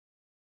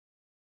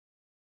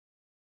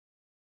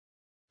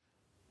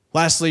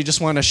Lastly, just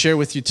want to share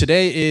with you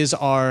today is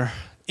our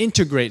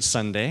Integrate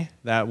Sunday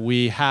that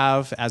we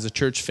have as a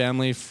church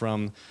family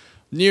from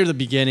near the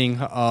beginning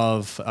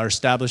of our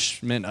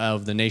establishment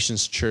of the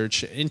Nations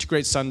Church.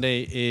 Integrate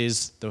Sunday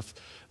is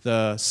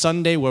the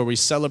Sunday where we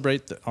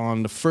celebrate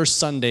on the first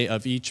Sunday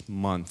of each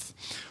month,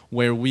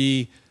 where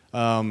we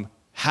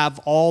have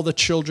all the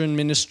children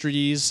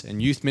ministries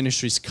and youth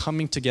ministries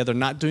coming together,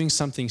 not doing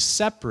something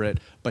separate,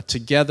 but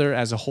together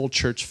as a whole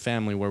church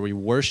family where we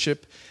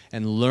worship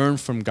and learn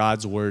from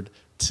God's word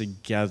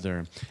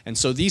together. And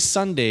so these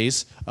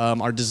Sundays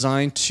are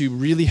designed to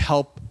really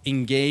help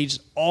engage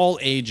all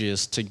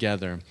ages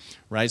together,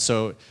 right?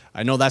 So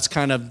I know that's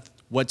kind of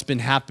what's been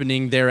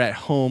happening there at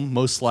home,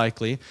 most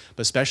likely,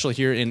 but especially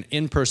here in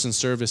in-person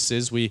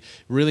services, we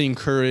really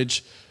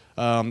encourage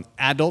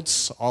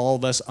adults, all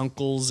of us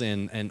uncles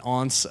and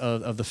aunts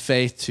of the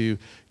faith to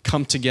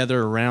come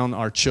together around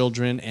our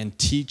children and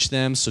teach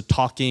them. So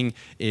talking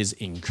is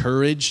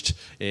encouraged.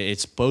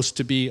 It's supposed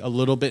to be a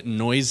little bit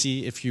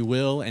noisy, if you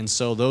will. And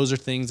so those are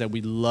things that we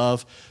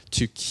love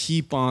to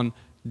keep on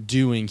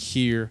doing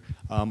here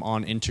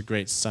on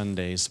Integrate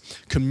Sundays.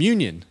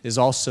 Communion is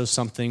also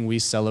something we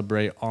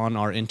celebrate on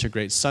our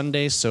Integrate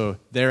Sundays. So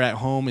there at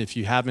home, if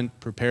you haven't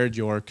prepared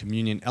your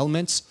communion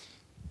elements,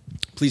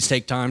 please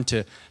take time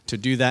to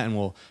do that, and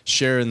we'll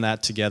share in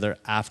that together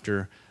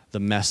after the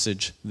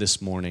message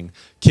this morning.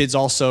 Kids,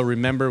 also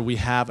remember we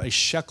have a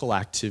shekel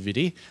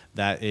activity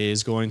that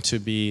is going to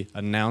be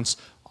announced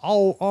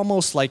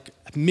almost like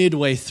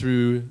midway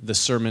through the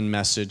sermon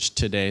message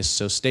today.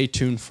 So stay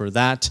tuned for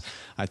that.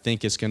 I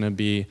think it's going to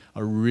be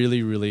a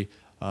really, really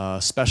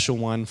special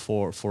one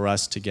for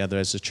us together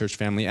as a church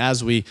family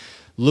as we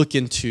look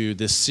into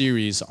this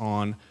series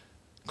on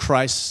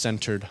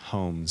Christ-centered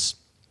homes.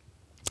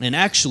 And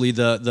actually,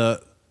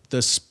 the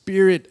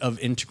spirit of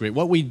Integrate,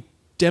 what we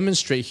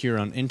demonstrate here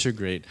on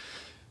Integrate,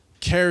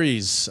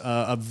 carries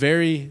a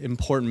very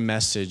important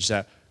message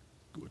that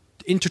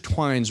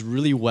intertwines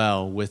really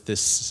well with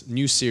this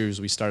new series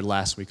we started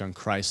last week on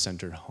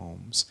Christ-centered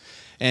homes.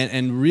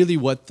 And really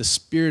what the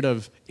spirit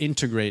of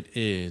Integrate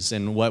is,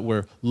 and what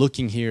we're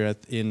looking here at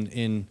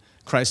in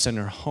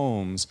Christ-centered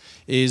homes,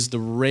 is the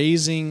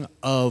raising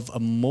of a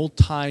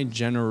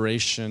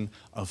multi-generation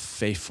of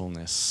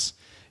faithfulness.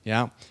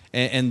 Yeah,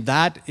 and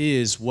that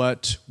is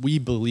what we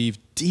believe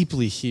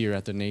deeply here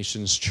at the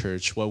Nations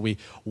Church, what we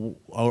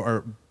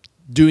are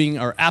doing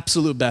our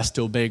absolute best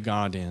to obey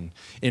God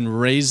in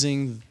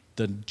raising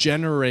the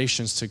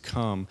generations to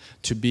come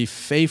to be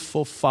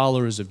faithful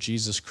followers of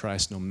Jesus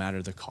Christ no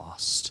matter the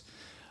cost.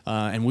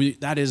 And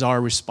that is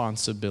our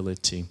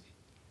responsibility.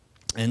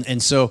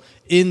 And so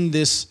in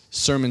this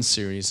sermon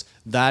series,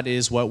 that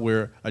is what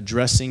we're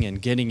addressing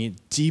and getting it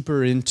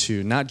deeper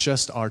into, not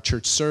just our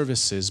church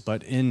services,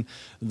 but in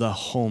the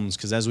homes.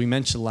 Because as we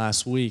mentioned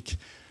last week,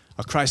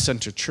 a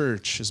Christ-centered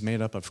church is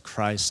made up of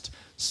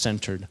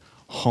Christ-centered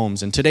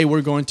homes. And today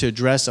we're going to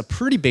address a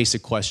pretty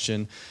basic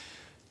question: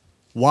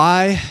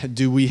 why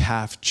do we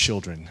have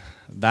children?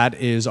 That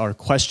is our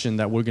question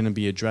that we're going to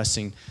be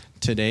addressing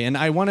today. And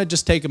I want to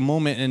just take a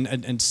moment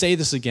and say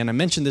this again. I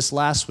mentioned this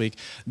last week.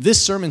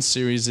 This sermon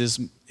series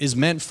is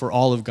meant for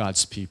all of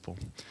God's people,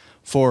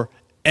 for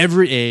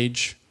every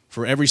age,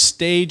 for every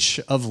stage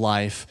of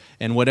life,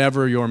 and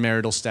whatever your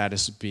marital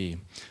status be.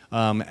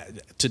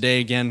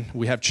 Today, again,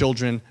 we have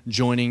children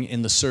joining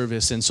in the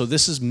service, and so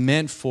this is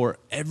meant for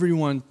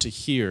everyone to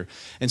hear.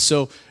 And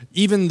so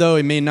even though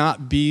it may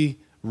not be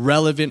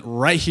relevant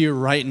right here,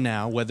 right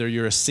now, whether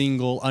you're a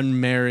single,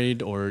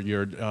 unmarried, or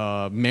you're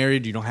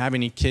married, you don't have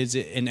any kids,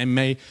 and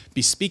may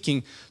be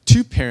speaking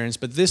to parents,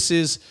 but this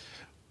is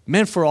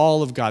meant for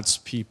all of God's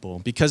people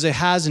because it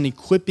has an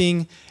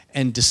equipping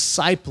and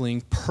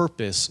discipling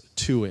purpose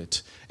to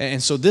it.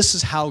 And so this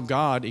is how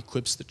God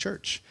equips the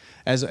church,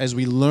 as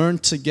we learn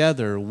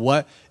together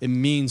what it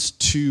means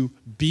to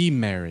be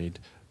married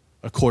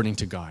according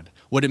to God,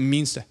 what it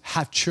means to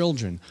have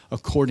children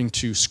according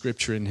to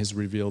Scripture and His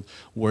revealed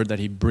word that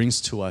He brings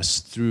to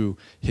us through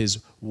His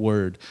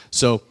word.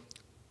 So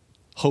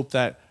hope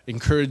that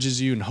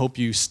encourages you, and hope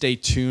you stay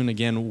tuned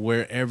again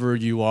wherever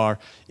you are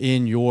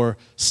in your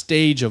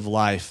stage of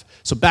life.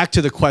 So back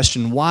to the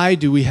question, why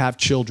do we have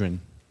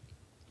children?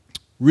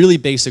 Really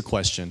basic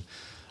question.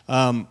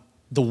 The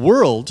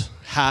world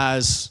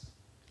has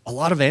a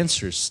lot of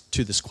answers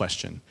to this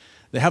question.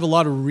 They have a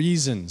lot of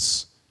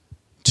reasons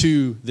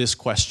to this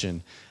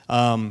question.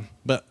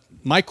 But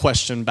my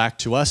question back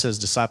to us as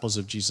disciples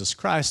of Jesus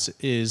Christ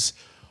is,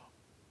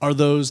 are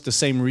those the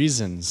same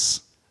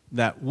reasons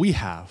that we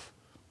have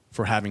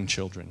for having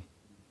children?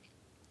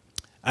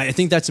 I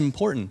think that's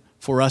important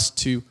for us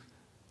to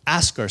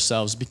ask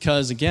ourselves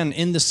because, again,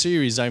 in the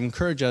series, I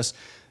encourage us,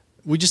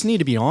 we just need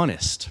to be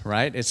honest,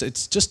 right?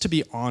 It's just to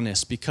be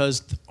honest,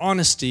 because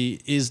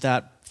honesty is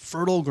that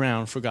fertile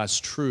ground for God's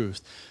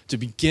truth to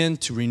begin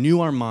to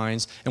renew our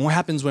minds. And what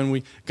happens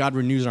when God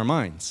renews our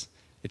minds?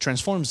 It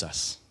transforms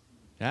us.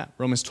 Yeah,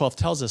 Romans 12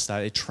 tells us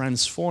that it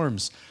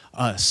transforms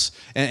us.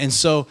 And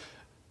so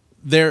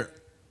there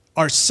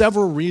are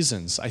several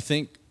reasons, I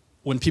think,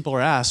 when people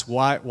are asked,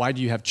 why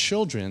do you have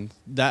children,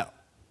 that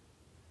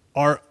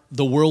are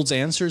the world's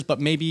answers, but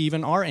maybe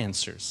even our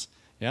answers.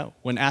 Yeah,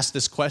 when asked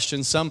this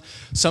question, some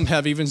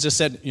have even just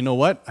said, you know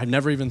what, I've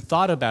never even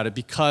thought about it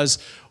because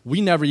we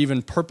never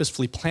even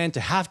purposefully planned to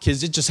have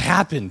kids. It just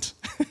happened.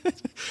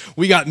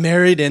 We got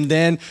married and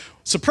then,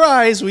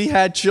 surprise, we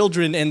had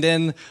children and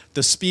then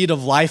the speed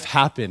of life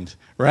happened,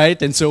 right?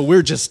 And so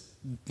we're just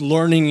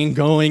learning and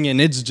going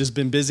and it's just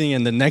been busy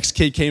and the next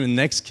kid came and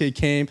the next kid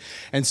came.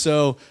 And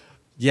so,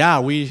 yeah,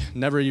 we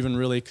never even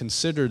really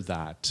considered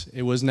that.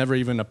 It was never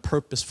even a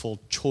purposeful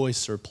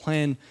choice or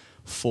plan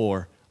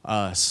for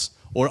us.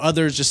 Or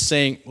others just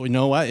saying, well, you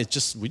know what,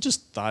 we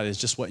just thought it's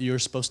just what you're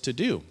supposed to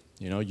do.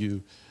 You know,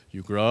 you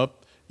grow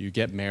up, you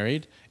get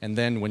married, and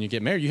then when you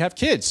get married, you have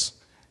kids.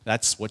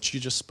 That's what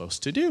you're just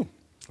supposed to do,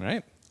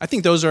 right? I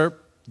think those are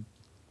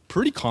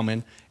pretty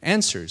common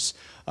answers.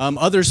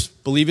 Others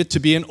believe it to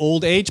be an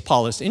old age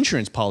policy,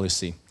 insurance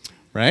policy,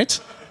 right?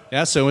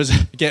 Yeah, so as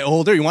you get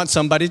older, you want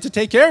somebody to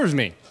take care of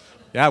me.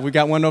 Yeah, we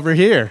got one over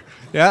here.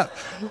 Yeah,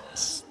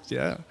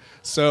 yeah.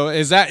 So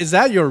is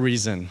that your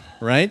reason,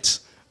 right?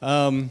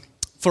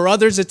 For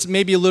others, it's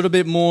maybe a little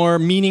bit more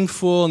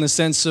meaningful in the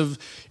sense of,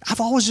 I've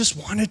always just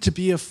wanted to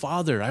be a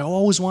father. I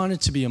always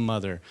wanted to be a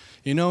mother.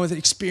 You know,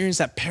 experience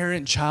that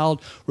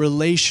parent-child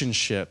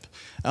relationship.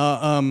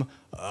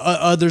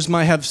 Others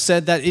might have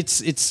said that it's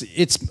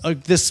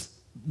this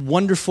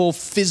wonderful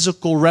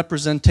physical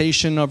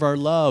representation of our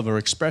love or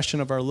expression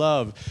of our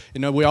love.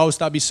 You know, we always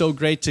thought it'd be so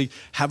great to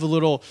have a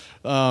little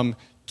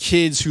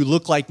kids who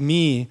look like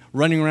me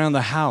running around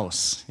the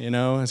house. You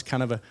know, it's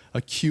kind of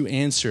a cute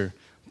answer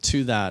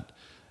to that.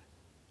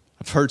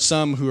 I've heard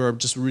some who are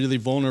just really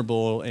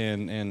vulnerable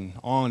and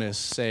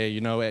honest say,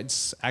 you know,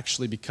 it's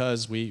actually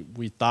because we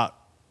thought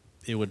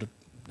it would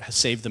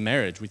save the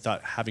marriage. We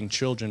thought having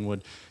children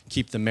would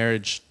keep the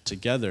marriage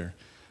together.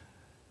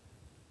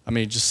 I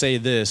mean, just say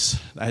this,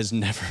 that is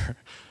never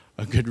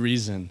a good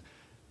reason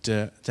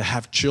to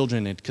have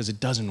children because it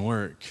doesn't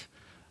work.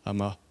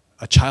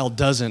 A child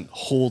doesn't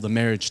hold a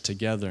marriage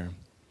together.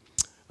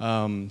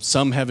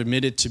 Some have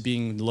admitted to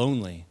being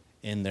lonely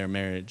in their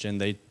marriage,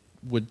 and they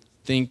would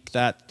think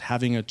that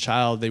having a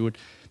child, they would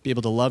be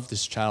able to love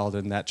this child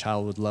and that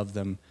child would love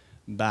them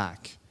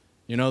back.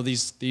 You know,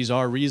 these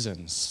are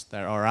reasons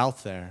that are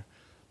out there,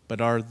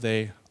 but are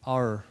they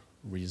our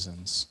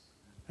reasons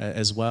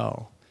as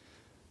well?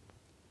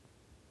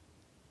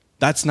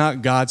 That's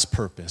not God's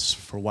purpose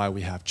for why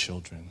we have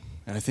children.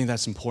 And I think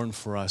that's important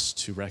for us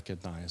to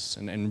recognize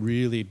and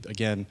really,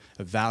 again,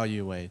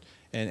 evaluate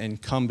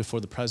and come before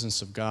the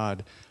presence of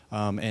God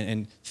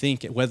and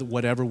think,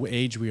 whatever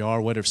age we are,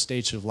 whatever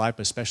stage of life,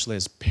 especially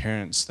as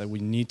parents, that we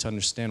need to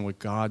understand what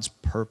God's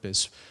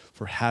purpose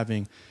for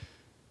having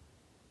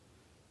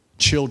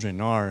children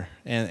are.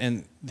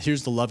 And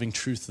here's the loving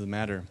truth of the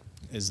matter,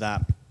 is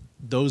that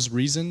those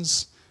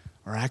reasons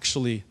are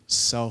actually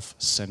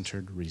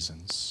self-centered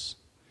reasons.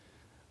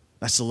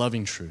 That's the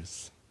loving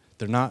truth.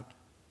 They're not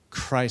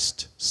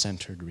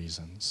Christ-centered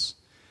reasons.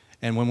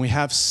 And when we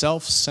have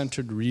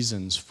self-centered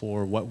reasons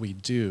for what we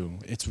do,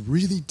 it's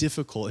really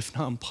difficult, if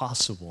not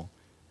impossible,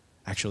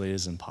 actually it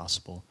is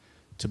impossible,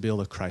 to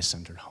build a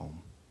Christ-centered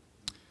home.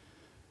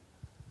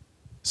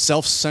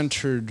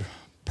 Self-centered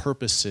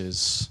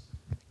purposes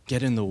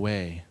get in the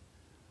way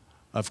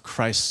of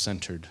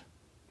Christ-centered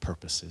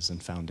purposes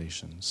and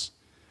foundations.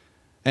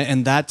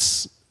 And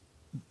that's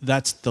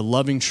the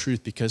loving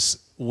truth, because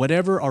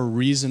whatever our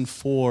reason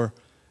for,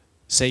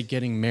 say,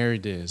 getting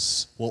married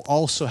is, will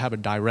also have a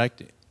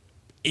direct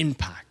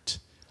impact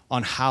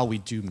on how we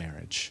do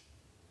marriage,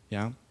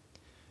 yeah?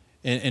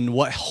 And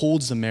what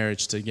holds the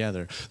marriage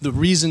together. The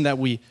reason that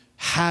we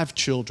have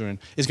children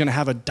is going to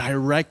have a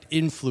direct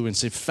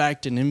influence,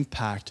 effect, and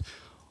impact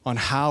on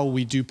how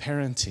we do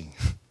parenting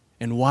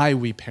and why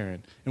we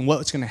parent and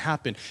what's going to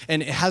happen.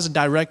 And it has a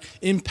direct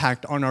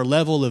impact on our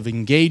level of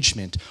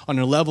engagement, on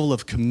our level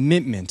of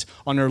commitment,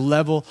 on our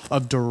level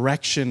of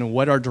direction and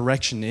what our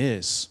direction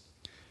is.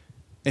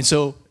 And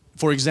so,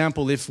 for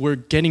example, if we're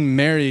getting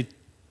married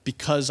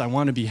because I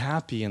want to be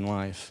happy in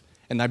life,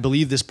 and I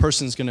believe this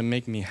person is going to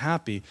make me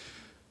happy,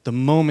 the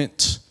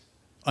moment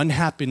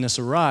unhappiness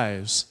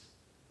arrives,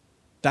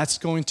 that's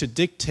going to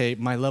dictate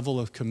my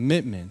level of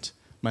commitment,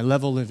 my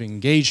level of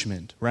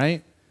engagement,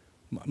 right?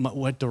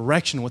 What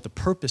direction, what the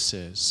purpose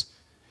is.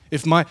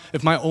 If my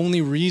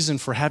only reason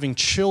for having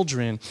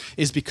children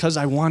is because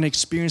I want to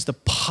experience the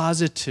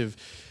positive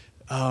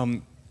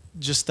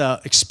just the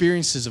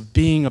experiences of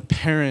being a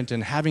parent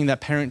and having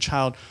that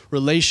parent-child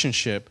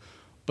relationship,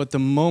 but the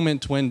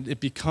moment when it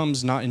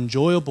becomes not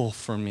enjoyable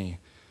for me,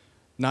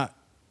 not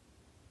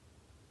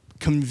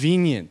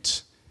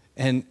convenient,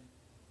 and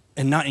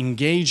not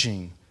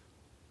engaging,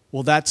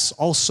 well, that's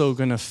also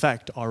going to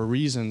affect our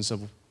reasons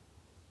of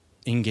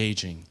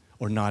engaging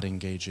or not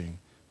engaging,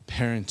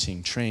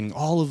 parenting, training,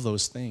 all of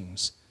those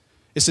things.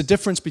 It's the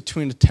difference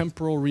between a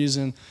temporal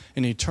reason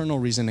and an eternal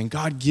reason, and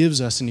God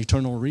gives us an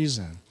eternal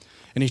reason.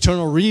 An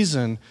eternal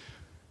reason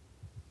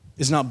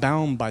is not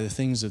bound by the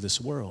things of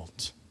this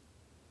world.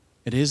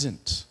 It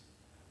isn't.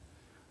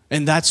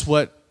 And that's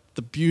what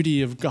the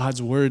beauty of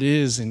God's word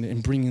is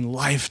in bringing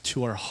life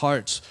to our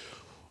hearts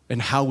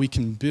and how we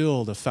can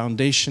build a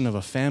foundation of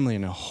a family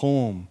and a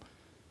home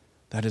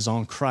that is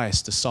on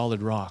Christ, the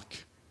solid rock.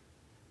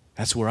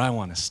 That's where I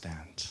want to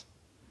stand.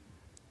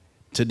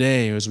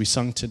 Today, as we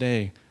sung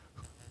today,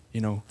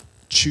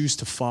 choose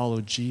to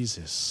follow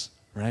Jesus,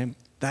 right?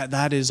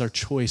 That is our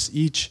choice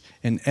each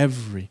and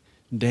every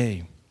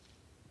day.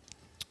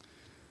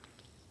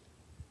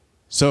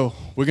 So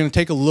we're going to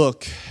take a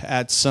look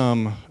at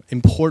some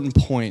important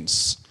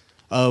points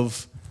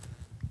of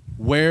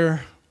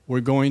where we're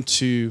going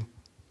to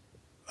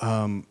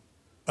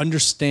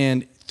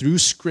understand through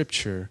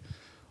Scripture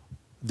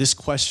this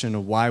question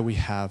of why we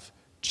have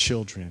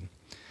children.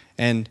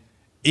 And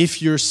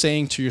if you're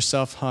saying to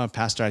yourself,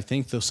 Pastor, I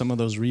think some of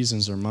those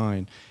reasons are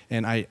mine,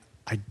 and I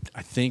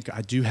think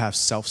I do have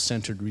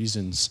self-centered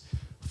reasons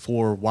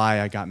for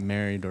why I got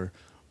married or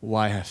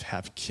why I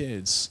have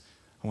kids,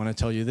 I want to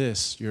tell you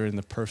this: you're in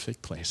the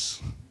perfect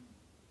place.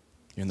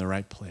 You're in the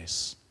right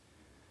place.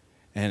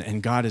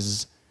 And God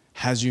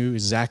has you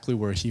exactly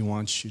where he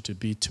wants you to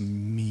be, to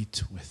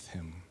meet with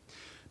him.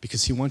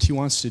 Because what he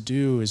wants to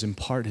do is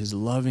impart his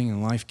loving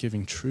and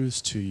life-giving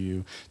truths to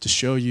you, to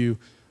show you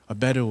a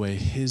better way,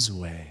 his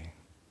way.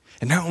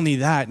 And not only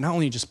that, not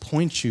only just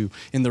point you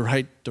in the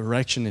right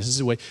direction, this is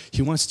the way,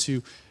 he wants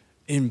to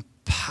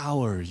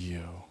empower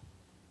you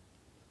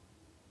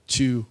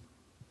to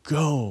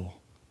go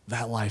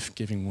that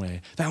life-giving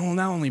way. That will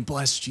not only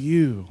bless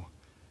you,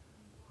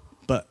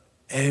 but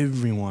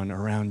everyone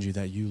around you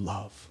that you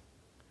love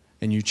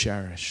and you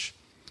cherish.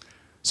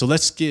 So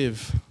let's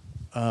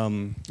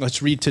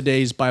read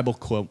today's Bible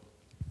quote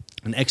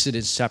in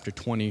Exodus chapter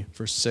 20,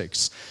 verse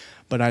 6.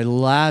 But I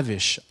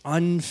lavish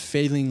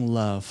unfailing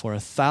love for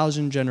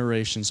 1,000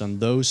 generations on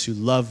those who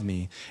love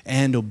me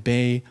and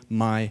obey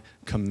my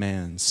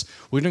commands.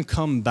 We're going to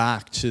come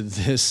back to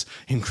this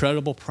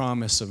incredible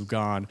promise of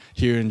God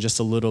here in just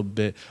a little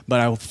bit.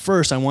 But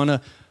first, I want to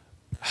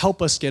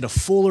help us get a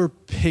fuller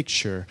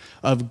picture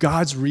of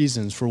God's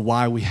reasons for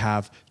why we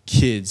have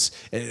kids.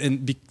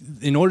 And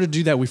in order to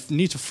do that, we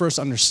need to first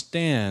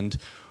understand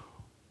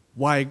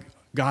why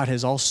God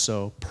has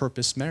also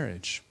purposed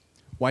marriage,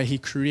 why he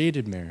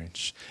created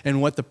marriage,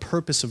 and what the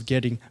purpose of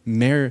getting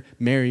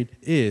married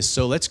is.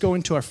 So let's go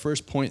into our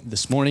first point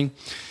this morning.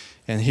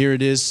 And here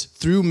it is.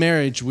 Through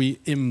marriage, we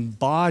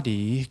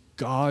embody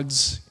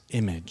God's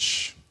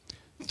image.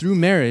 Through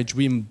marriage,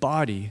 we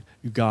embody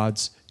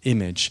God's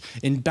image.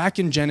 And back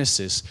in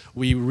Genesis,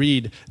 we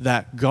read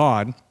that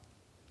God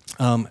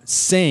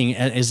saying,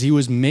 as he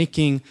was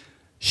making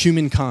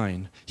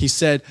humankind,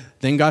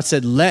 then God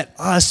said, let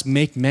us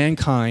make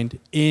mankind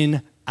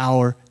in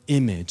our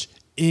image,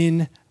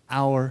 in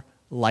our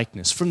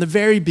likeness. From the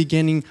very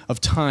beginning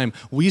of time,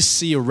 we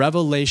see a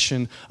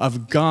revelation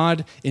of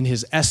God in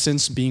his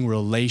essence being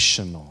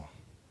relational.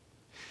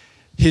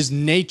 His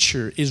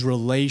nature is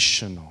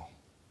relational.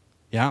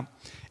 Yeah?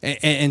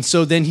 And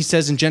so then he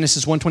says in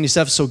Genesis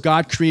 1:27, so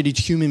God created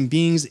human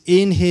beings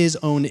in his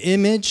own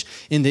image.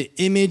 In the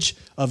image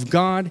of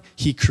God,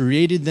 he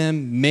created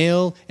them,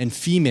 male and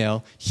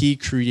female, he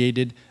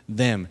created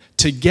them.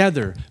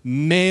 Together,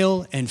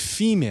 male and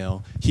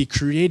female, he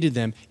created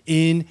them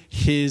in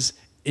his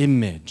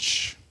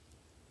image.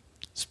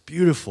 It's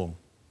beautiful.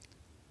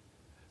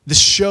 This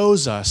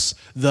shows us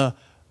the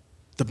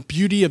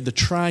beauty of the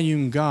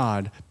triune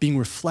God being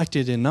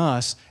reflected in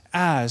us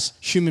as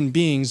human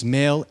beings,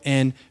 male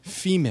and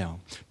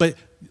female. But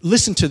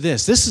listen to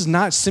this. This is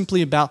not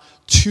simply about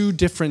two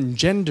different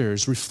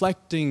genders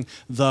reflecting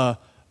the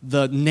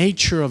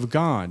nature of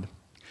God.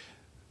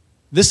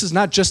 This is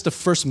not just the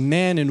first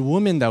man and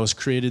woman that was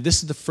created.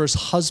 This is the first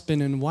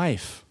husband and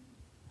wife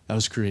that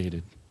was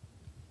created.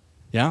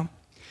 Yeah?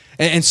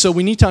 And so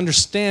we need to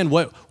understand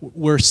what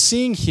we're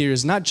seeing here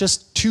is not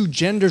just two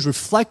genders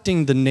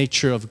reflecting the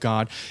nature of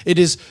God. It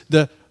is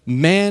the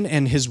man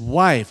and his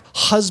wife,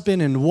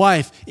 husband and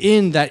wife,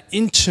 in that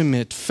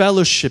intimate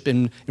fellowship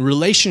and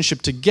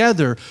relationship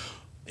together,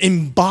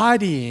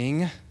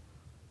 embodying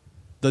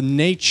the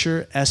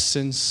nature,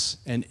 essence,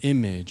 and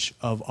image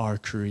of our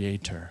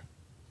Creator.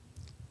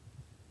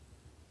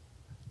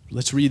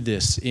 Let's read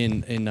this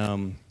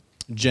in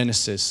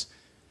Genesis,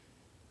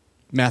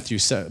 Matthew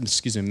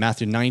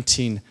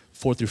 19,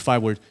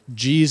 4-5, where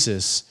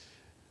Jesus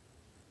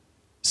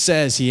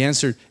says, he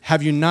answered,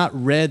 have you not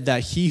read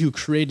that he who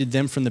created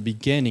them from the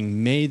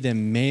beginning made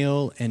them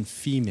male and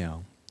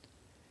female?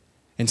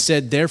 And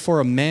said,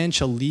 therefore a man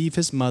shall leave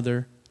his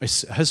father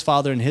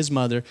and his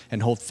mother,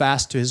 and hold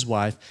fast to his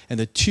wife, and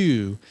the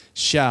two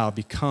shall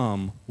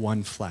become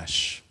one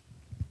flesh.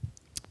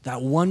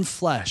 That one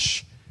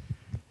flesh,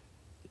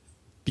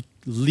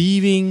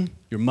 leaving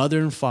your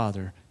mother and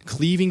father,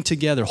 cleaving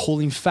together,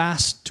 holding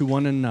fast to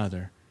one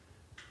another,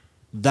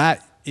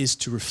 that is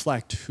to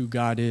reflect who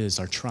God is,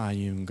 our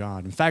triune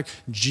God. In fact,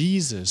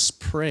 Jesus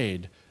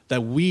prayed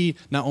that we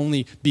not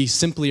only be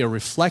simply a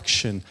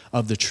reflection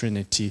of the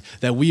Trinity,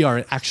 that we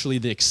are actually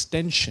the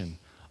extension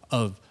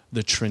of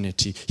the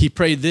Trinity. He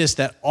prayed this,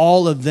 that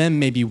all of them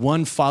may be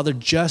one, Father,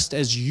 just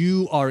as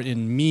you are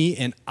in me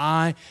and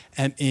I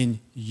am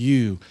in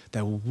you,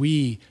 that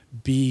we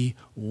be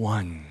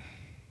one.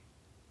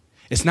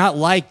 It's not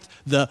like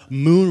the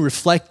moon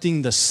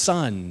reflecting the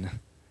sun.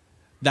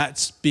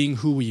 That's being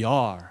who we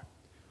are.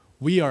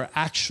 We are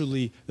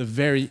actually the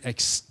very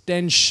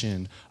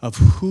extension of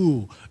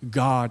who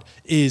God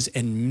is,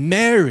 and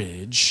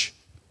marriage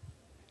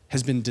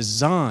has been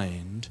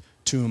designed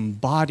to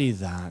embody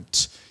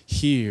that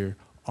here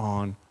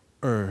on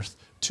earth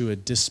to a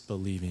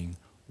disbelieving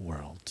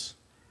world.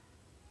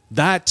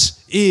 That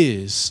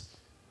is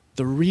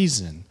the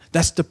reason.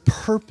 That's the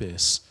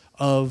purpose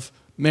of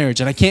marriage.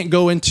 And I can't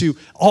go into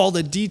all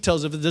the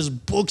details of it. There's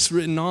books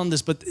written on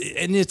this, but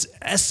in its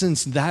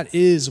essence, that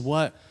is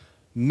what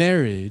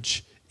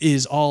marriage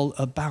is all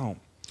about.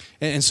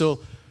 And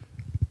so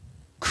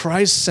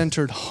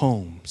Christ-centered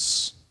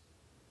homes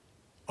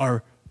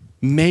are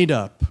made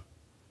up.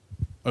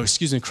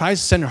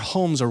 Christ-centered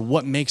homes are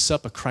what makes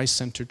up a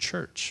Christ-centered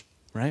church,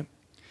 right?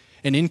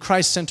 And in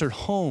Christ-centered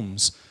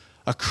homes,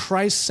 a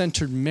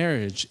Christ-centered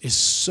marriage is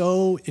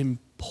so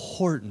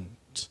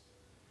important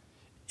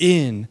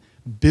in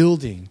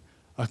building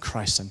a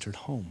Christ-centered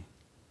home.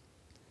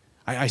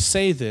 I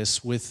say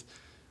this with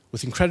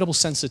incredible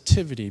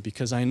sensitivity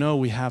because I know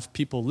we have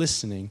people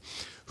listening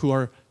who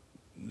are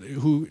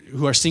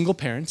single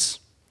parents,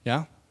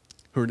 yeah,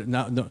 who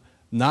are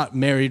not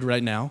married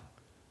right now,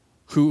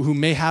 who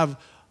may have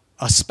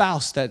a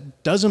spouse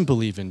that doesn't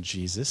believe in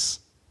Jesus,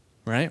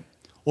 right?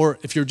 Or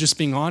if you're just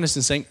being honest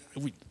and saying,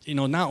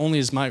 not only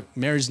is my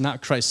marriage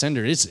not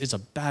Christ-centered, it's a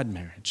bad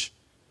marriage.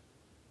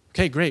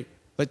 Okay, great.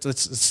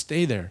 Let's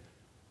stay there.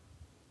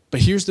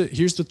 But here's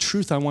the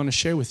truth I want to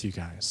share with you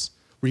guys.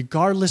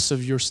 Regardless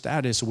of your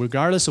status,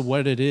 regardless of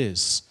what it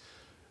is,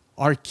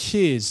 our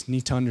kids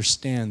need to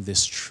understand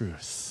this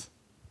truth.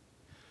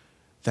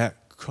 That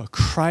a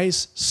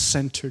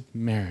Christ-centered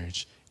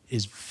marriage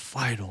is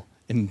vital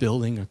in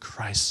building a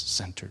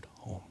Christ-centered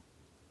home.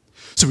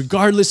 So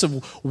regardless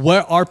of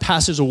what our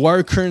pastors or what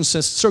our current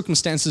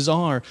circumstances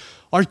are,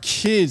 our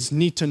kids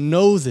need to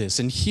know this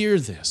and hear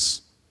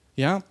this.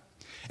 Yeah?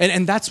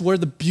 And that's where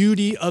the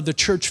beauty of the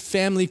church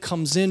family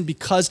comes in,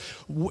 because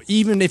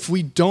even if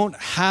we don't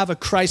have a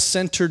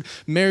Christ-centered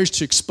marriage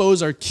to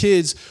expose our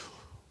kids,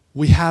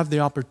 we have the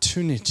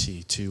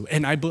opportunity to.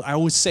 And I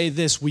always say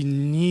this, we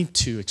need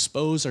to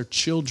expose our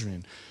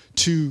children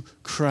to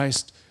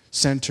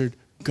Christ-centered,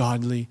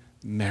 godly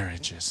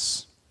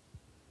marriages.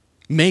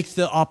 Make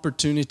the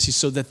opportunity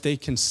so that they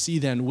can see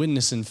that and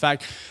witness. In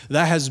fact,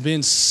 that has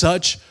been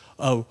such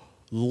a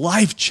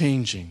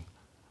life-changing.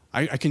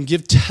 I can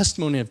give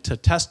testimony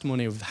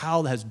of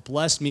how that has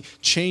blessed me,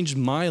 changed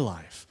my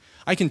life.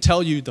 I can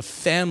tell you the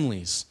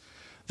families,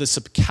 the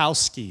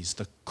Sapkowskis,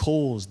 the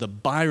Coles, the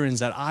Byrons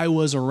that I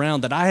was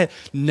around, that I had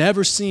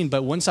never seen,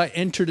 but once I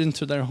entered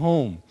into their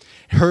home,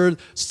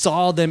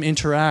 saw them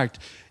interact,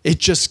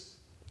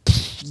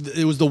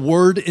 it was the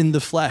word in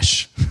the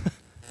flesh,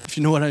 if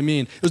you know what I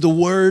mean. It was the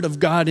word of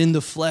God in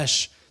the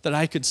flesh that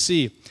I could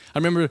see. I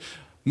remember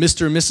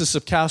Mr. and Mrs.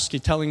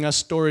 Sapkowski telling us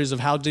stories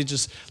of how they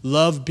just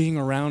love being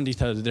around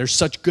each other. They're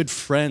such good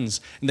friends.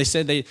 And they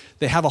said they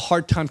have a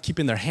hard time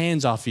keeping their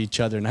hands off each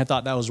other. And I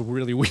thought that was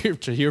really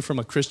weird to hear from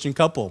a Christian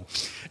couple.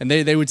 And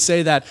they would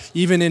say that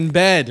even in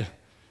bed,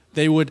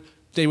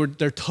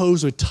 their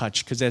toes would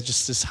touch because that's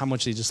just how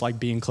much they just like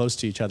being close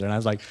to each other. And I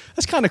was like,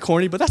 that's kind of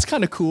corny, but that's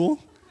kind of cool.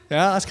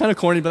 Yeah, that's kind of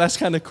corny, but that's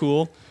kind of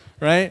cool,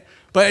 right?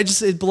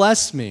 But it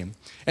blessed me.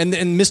 And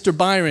Mr.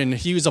 Byron,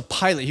 he was a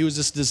pilot. He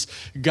was this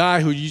guy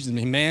who used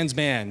man's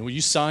man. When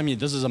you saw him,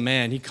 this is a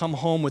man. He'd come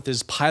home with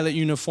his pilot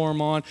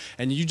uniform on,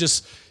 and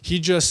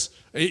it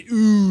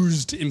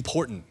oozed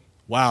important.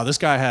 Wow, this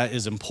guy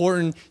is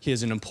important. He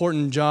has an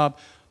important job.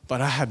 But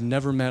I have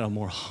never met a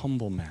more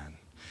humble man.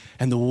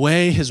 And the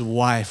way his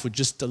wife would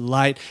just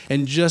delight,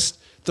 and just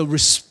the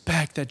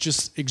respect that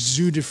just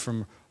exuded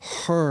from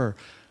her,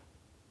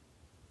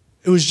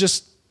 it was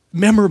just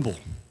memorable.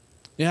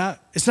 Yeah,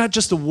 it's not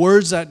just the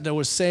words that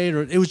were said,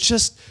 or it was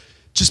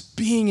just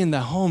being in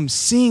the home,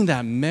 seeing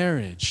that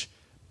marriage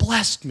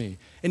blessed me.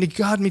 And it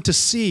got me to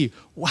see,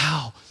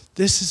 wow,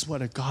 this is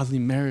what a godly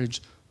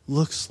marriage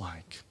looks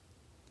like.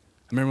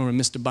 I remember when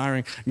Mr.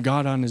 Byron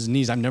got on his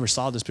knees. I never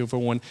saw this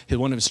before. One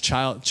of his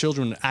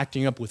children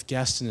acting up with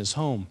guests in his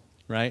home,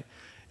 right?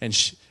 And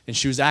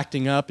she was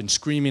acting up and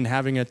screaming,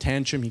 having a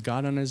tantrum. He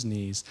got on his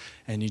knees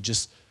and he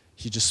just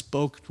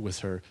spoke with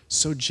her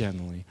so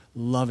gently,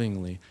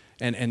 lovingly,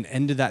 and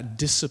ended that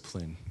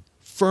discipline,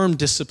 firm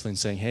discipline,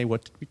 saying, hey,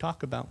 what did we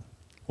talk about?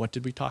 What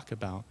did we talk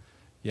about?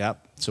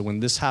 Yep. So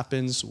when this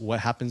happens, what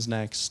happens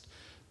next?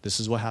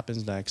 This is what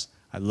happens next.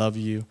 I love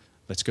you.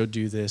 Let's go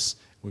do this.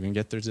 We're going to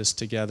get through this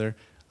together.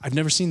 I've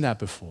never seen that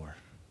before.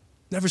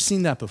 Never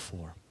seen that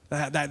before.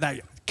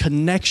 That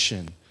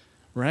connection,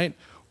 right?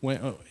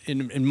 When,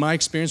 in my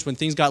experience, when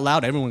things got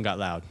loud, everyone got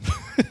loud.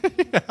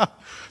 Yeah.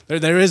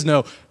 There is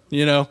no,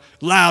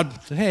 loud,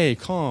 hey,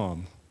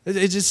 calm.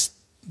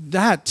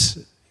 That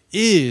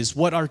is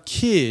what our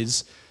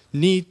kids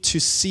need to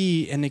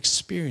see and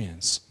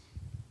experience.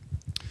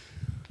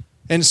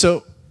 And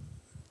so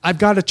I've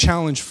got a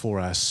challenge for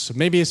us.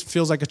 Maybe it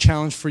feels like a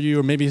challenge for you,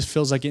 or maybe it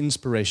feels like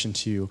inspiration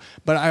to you.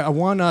 But I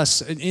want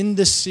us, in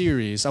this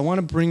series, I want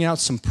to bring out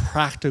some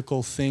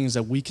practical things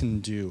that we can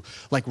do,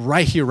 like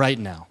right here, right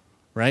now,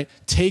 right?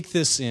 Take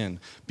this in,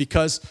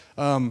 because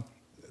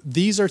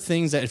these are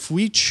things that if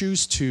we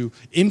choose to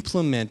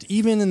implement,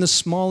 even in the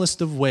smallest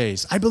of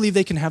ways, I believe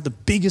they can have the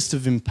biggest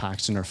of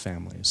impacts in our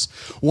families.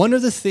 One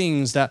of the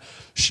things that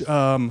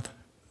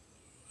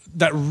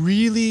that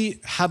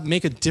really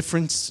make a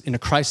difference in a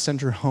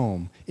Christ-centered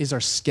home is our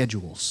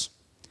schedules.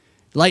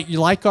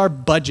 Like our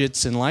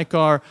budgets and like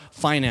our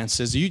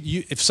finances,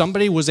 if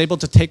somebody was able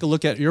to take a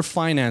look at your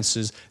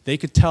finances, they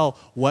could tell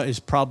what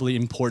is probably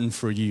important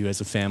for you as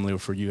a family or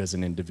for you as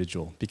an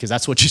individual, because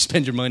that's what you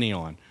spend your money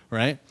on,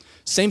 right?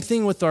 Same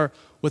thing with our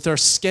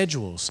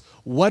schedules.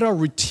 What our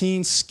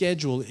routine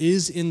schedule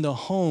is in the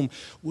home,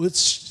 which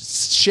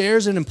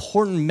shares an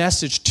important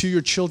message to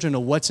your children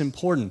of what's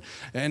important.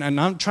 And I'm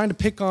not trying to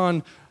pick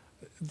on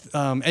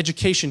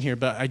education here,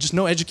 but I just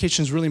know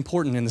education is really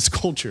important in this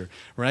culture,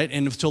 right?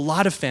 And to a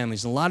lot of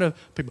families, a lot of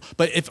people.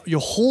 But if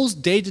your whole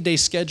day-to-day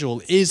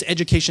schedule is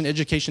education,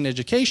 education,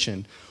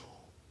 education,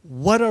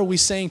 what are we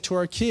saying to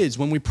our kids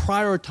when we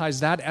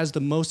prioritize that as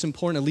the most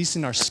important, at least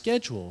in our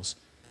schedules?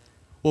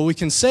 Well, we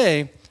can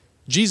say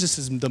Jesus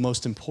is the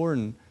most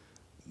important,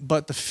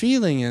 but the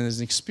feeling and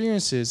the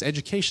experience is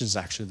education is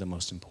actually the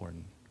most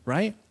important,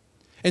 right?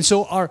 And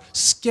so our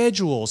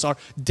schedules, our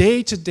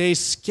day-to-day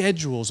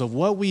schedules of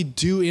what we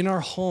do in our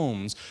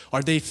homes,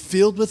 are they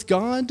filled with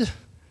God,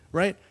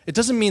 right? It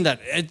doesn't mean that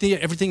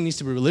everything needs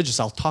to be religious.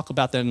 I'll talk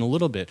about that in a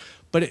little bit.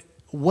 But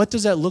what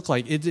does that look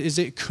like? Is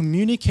it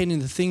communicating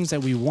the things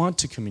that we want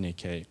to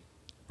communicate,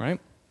 right?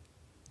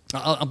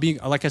 I'll be,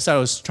 like I said,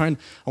 I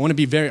want to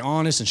be very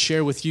honest and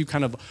share with you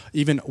kind of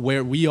even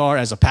where we are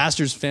as a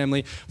pastor's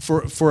family.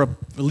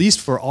 At least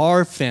for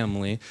our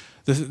family,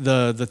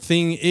 the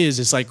thing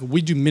is like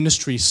we do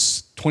ministry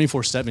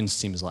 24/7,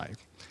 seems like.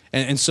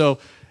 And so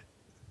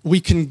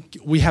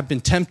we have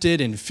been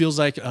tempted, and it feels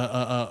like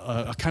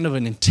a kind of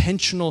an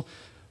intentional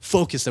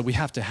focus that we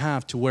have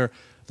to where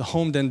the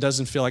home then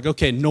doesn't feel like,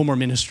 okay, no more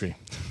ministry.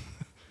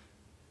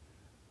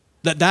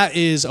 That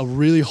is a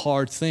really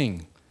hard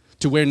thing,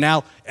 to where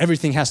now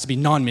everything has to be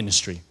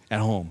non-ministry at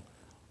home.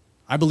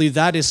 I believe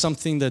that is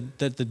something that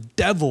the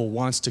devil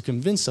wants to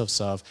convince us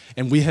of,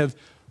 and we have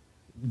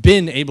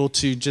been able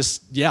to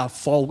just,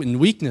 fall in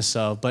weakness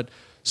of, but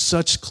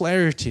such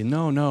clarity,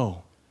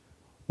 no.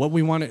 What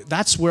we want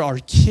that's where our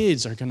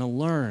kids are going to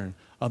learn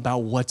about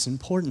what's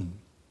important,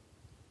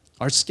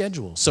 our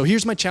schedule. So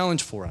here's my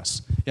challenge for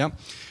us,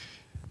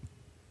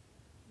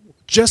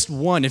 Just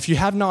one, if you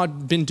have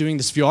not been doing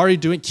this, if you already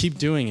do it, keep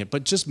doing it,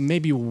 but just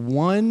maybe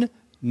one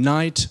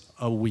night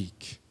a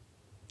week,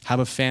 have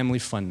a family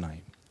fun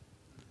night.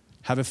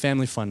 Have a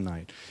family fun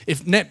night.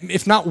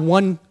 If not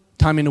one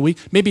time in a week,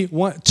 maybe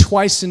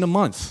twice in a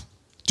month.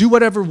 Do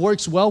whatever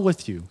works well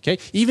with you, okay?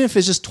 Even if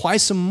it's just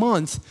twice a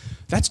month,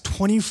 that's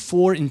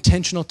 24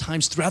 intentional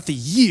times throughout the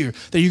year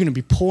that you're going to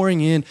be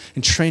pouring in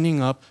and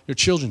training up your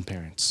children,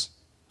 parents,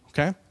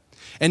 okay?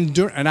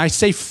 And I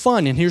say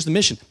fun, and here's the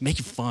mission: make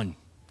it fun.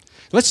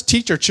 Let's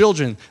teach our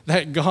children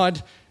that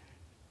God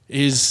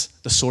is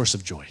the source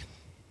of joy.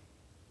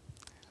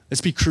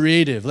 Let's be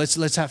creative.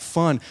 Let's have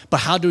fun. But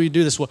how do we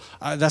do this? Well,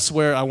 that's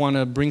where I want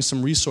to bring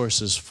some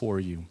resources for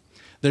you.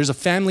 There's a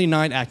family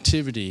night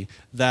activity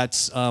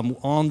that's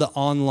on the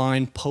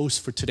online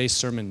post for today's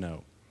sermon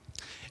note.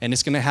 And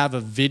it's going to have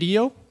a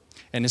video,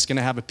 and it's going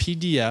to have a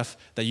PDF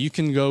that you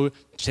can go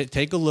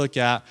take a look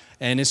at,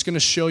 and it's going to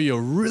show you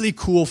a really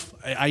cool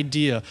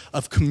idea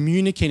of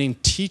communicating,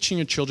 teaching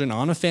your children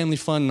on a family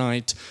fun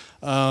night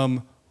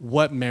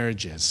what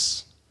marriage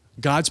is,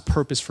 God's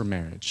purpose for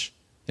marriage.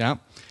 Yeah?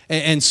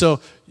 And so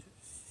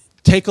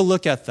take a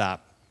look at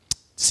that.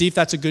 See if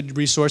that's a good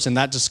resource, and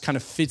that just kind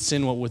of fits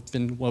in what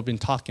we've been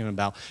talking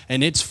about.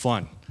 And it's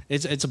fun.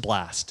 It's a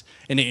blast.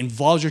 And it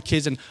involves your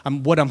kids.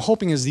 And what I'm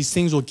hoping is these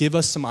things will give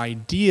us some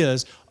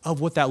ideas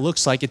of what that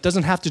looks like. It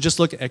doesn't have to just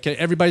look, okay,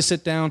 everybody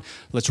sit down,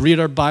 let's read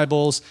our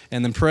Bibles,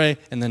 and then pray,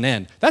 and then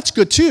end. That's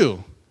good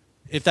too,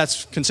 if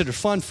that's considered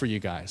fun for you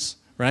guys,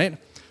 right?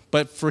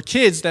 But for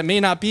kids, that may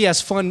not be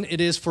as fun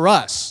it is for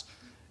us.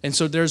 And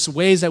so there's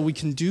ways that we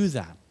can do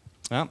that.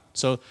 Yeah?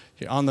 So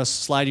here on the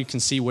slide, you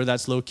can see where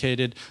that's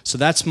located. So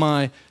that's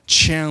my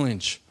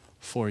challenge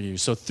for you.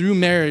 So through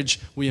marriage,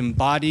 we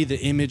embody the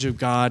image of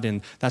God,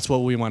 and that's what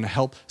we want to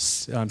help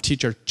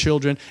teach our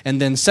children.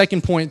 And then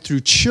second point,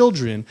 through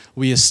children,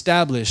 we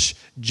establish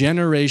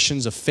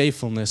generations of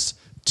faithfulness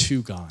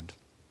to God.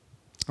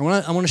 I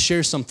want to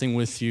share something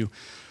with you,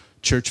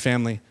 church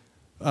family.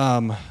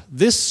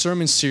 This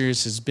sermon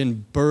series has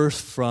been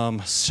birthed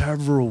from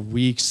several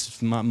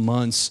weeks,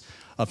 months,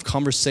 of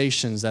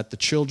conversations that the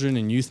children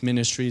and youth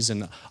ministries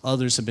and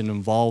others have been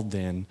involved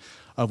in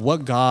of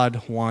what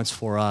God wants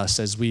for us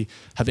as we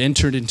have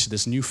entered into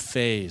this new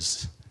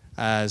phase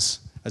as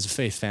a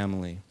faith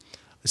family,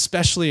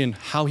 especially in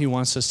how he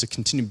wants us to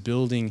continue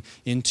building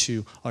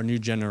into our new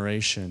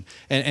generation.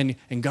 And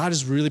God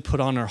has really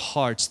put on our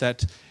hearts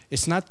that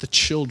it's not the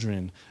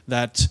children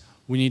that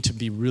we need to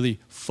be really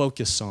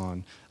focused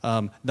on.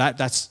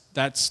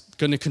 That's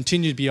going to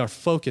continue to be our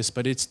focus,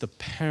 but it's the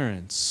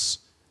parents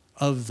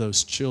of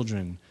those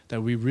children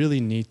that we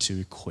really need to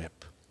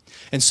equip.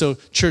 And so,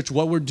 church,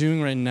 what we're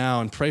doing right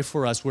now, and pray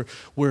for us,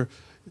 we're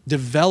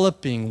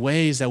developing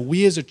ways that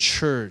we as a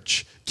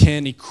church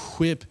can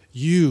equip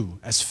you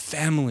as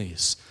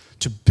families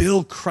to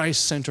build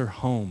Christ-centered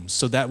homes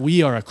so that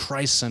we are a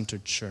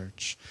Christ-centered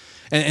church.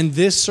 And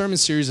this sermon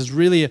series is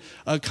really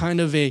a kind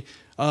of a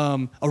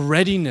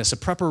readiness, a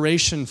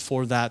preparation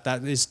for that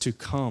is to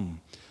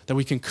come, that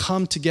we can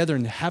come together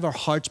and have our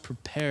hearts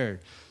prepared.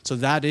 So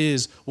that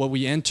is what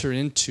we enter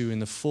into in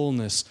the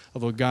fullness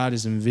of what God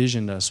has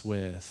envisioned us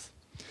with.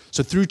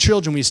 So through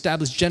children, we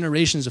establish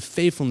generations of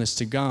faithfulness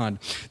to God.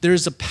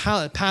 There's a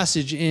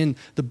passage in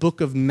the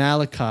book of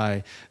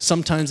Malachi,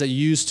 sometimes that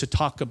used to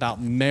talk about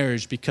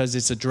marriage because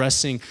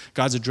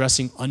God's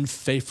addressing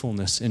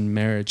unfaithfulness in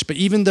marriage. But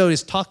even though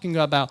it's talking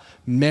about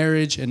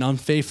marriage and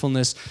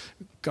unfaithfulness,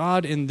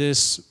 God in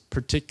this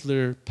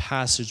particular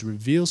passage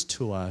reveals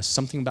to us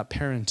something about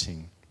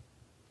parenting,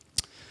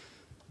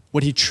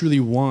 what he truly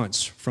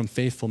wants from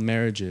faithful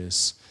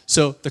marriages.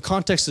 So the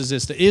context is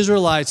this. The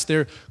Israelites,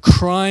 they're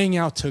crying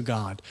out to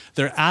God.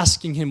 They're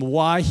asking him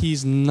why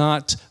he's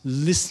not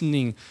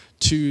listening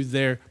to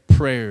their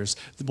prayers,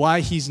 why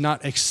he's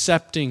not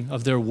accepting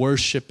of their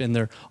worship and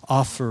their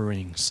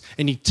offerings.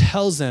 And he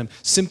tells them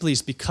simply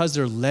it's because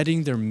they're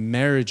letting their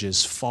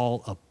marriages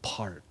fall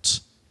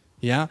apart.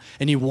 Yeah?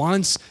 And he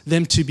wants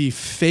them to be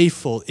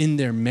faithful in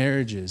their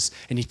marriages.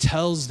 And he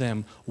tells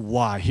them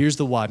why. Here's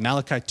the why.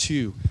 Malachi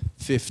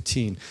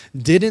 2:15.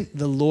 Didn't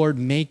the Lord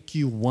make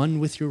you one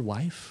with your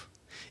wife?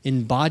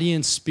 In body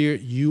and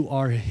spirit you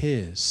are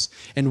his.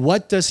 And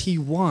what does he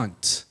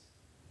want?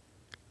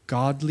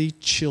 Godly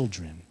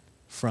children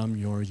from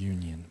your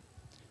union.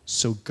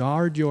 So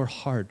guard your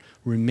heart.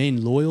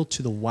 Remain loyal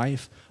to the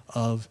wife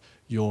of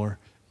your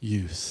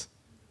youth.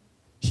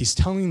 He's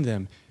telling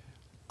them,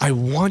 I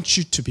want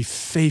you to be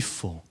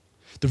faithful.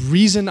 The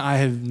reason I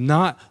have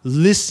not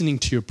listening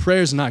to your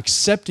prayers, not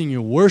accepting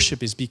your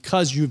worship is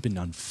because you've been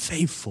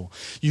unfaithful.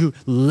 You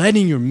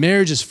letting your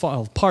marriages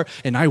fall apart,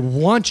 and I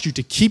want you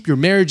to keep your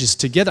marriages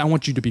together. I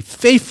want you to be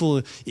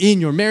faithful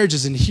in your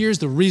marriages, and here's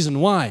the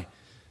reason why.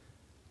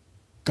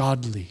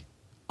 Godly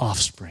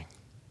offspring.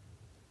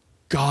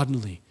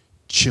 Godly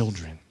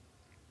children.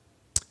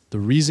 The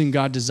reason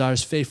God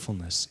desires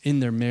faithfulness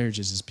in their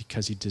marriages is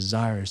because he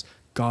desires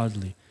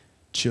godly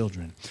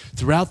children.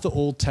 Throughout the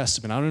Old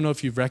Testament, I don't know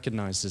if you've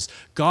recognized this,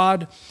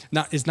 God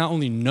is not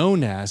only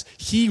known as,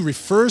 he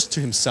refers to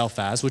himself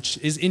as, which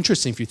is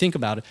interesting if you think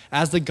about it,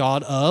 as the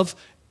God of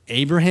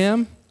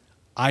Abraham,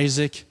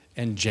 Isaac,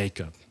 and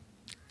Jacob.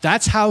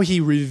 That's how he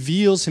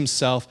reveals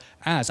himself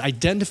as,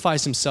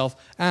 identifies himself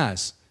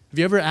as. Have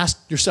you ever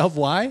asked yourself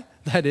why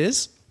that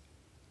is?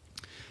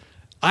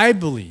 I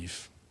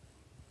believe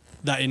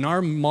that in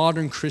our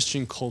modern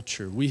Christian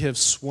culture, we have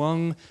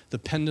swung the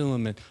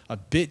pendulum a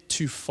bit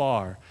too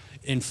far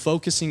in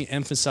focusing,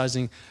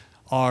 emphasizing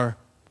our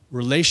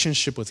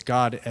relationship with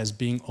God as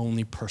being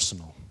only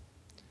personal.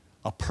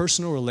 A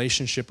personal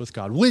relationship with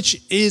God,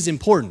 which is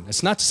important.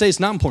 It's not to say it's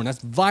not important.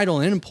 That's vital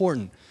and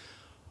important.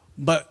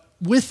 But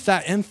with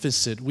that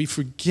emphasis, we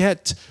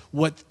forget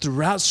what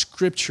throughout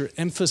Scripture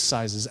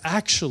emphasizes.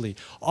 Actually,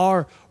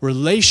 our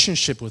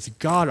relationship with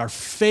God, our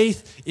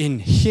faith in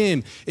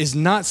him is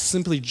not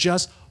simply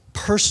just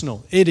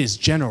personal. It is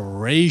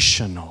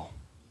generational.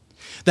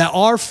 That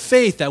our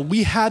faith that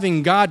we have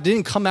in God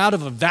didn't come out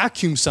of a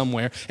vacuum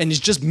somewhere and is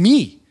just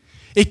me.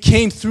 It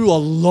came through a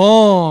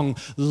long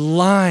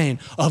line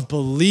of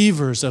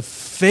believers, of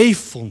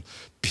faithful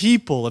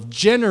people, of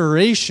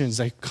generations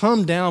that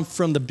come down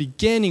from the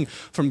beginning,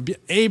 from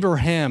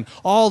Abraham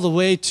all the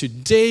way to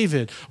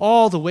David,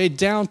 all the way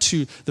down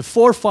to the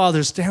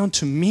forefathers, down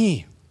to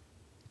me.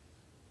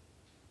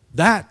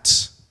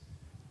 That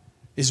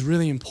is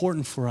really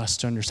important for us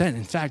to understand.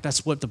 In fact,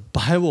 that's what the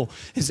Bible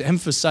is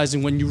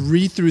emphasizing when you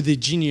read through the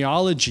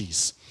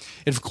genealogies.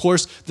 And of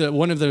course,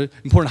 one of the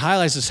important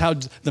highlights is how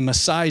the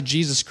Messiah,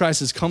 Jesus Christ,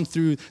 has come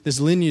through this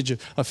lineage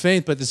of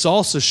faith, but it's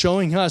also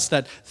showing us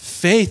that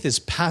faith is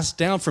passed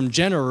down from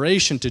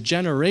generation to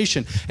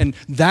generation, and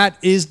that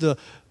is the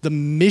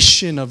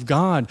mission of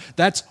God.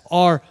 That's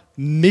our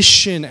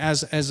mission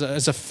as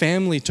a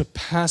family, to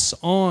pass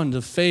on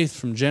the faith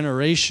from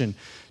generation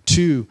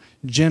to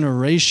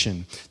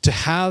generation, to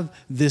have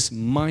this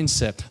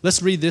mindset.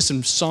 Let's read this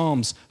in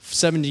Psalms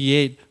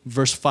 78,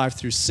 verse 5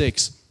 through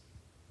 6.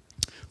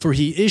 For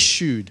he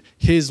issued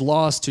his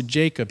laws to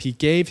Jacob. He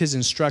gave his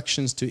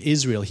instructions to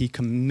Israel. He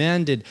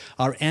commanded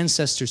our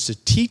ancestors to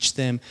teach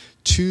them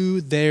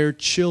to their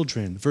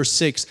children. Verse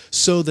 6,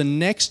 so the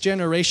next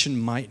generation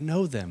might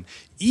know them,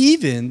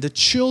 even the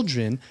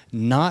children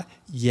not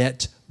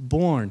yet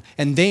born.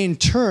 And they in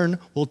turn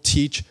will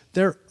teach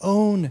their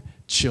own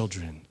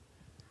children.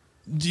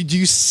 Do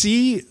you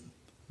see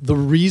the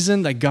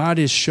reason that God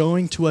is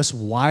showing to us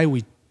why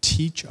we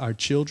teach our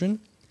children?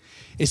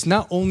 It's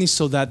not only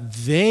so that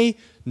they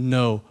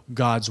know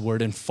God's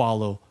word and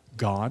follow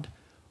God,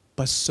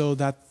 but so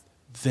that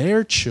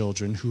their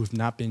children who have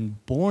not been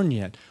born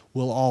yet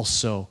will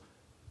also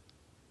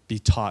be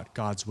taught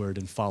God's word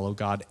and follow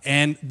God.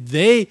 And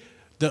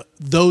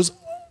those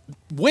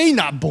way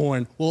not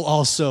born will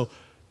also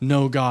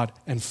know God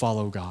and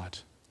follow God.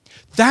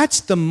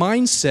 That's the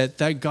mindset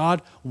that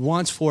God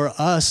wants for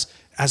us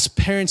as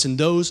parents and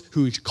those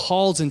who He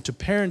calls into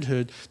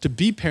parenthood to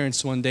be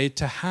parents one day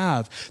to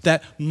have.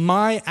 That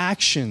my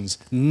actions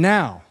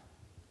now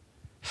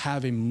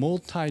have a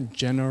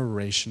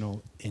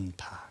multi-generational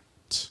impact.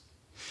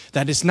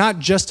 That it's not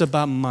just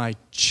about my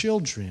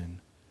children,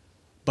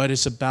 but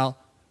it's about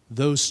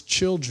those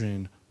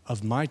children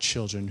of my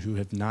children who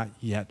have not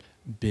yet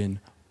been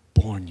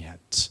born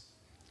yet.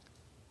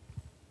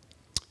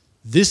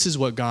 This is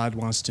what God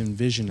wants to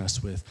envision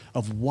us with,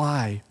 of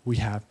why we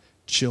have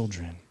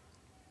children.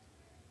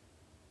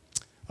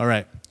 All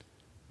right,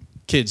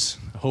 kids,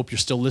 I hope you're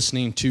still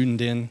listening, tuned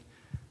in.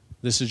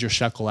 This is your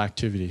shekel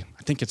activity.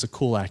 I think it's a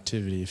cool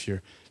activity if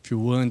you're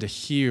willing to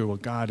hear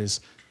what God is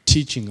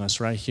teaching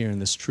us right here in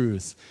this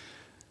truth.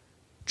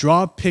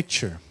 Draw a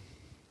picture,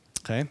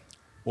 okay?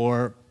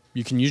 Or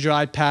you can use your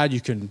iPad,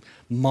 you can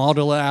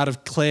model it out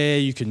of clay,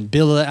 you can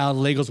build it out of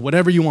Legos,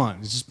 whatever you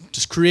want.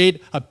 Just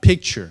create a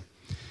picture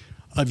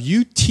of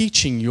you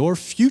teaching your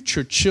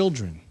future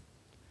children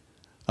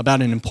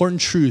about an important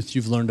truth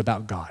you've learned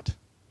about God.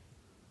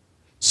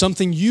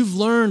 Something you've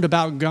learned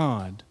about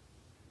God.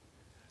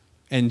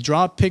 And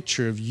draw a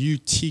picture of you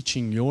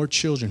teaching your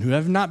children who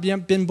have not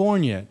been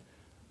born yet,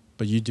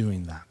 but you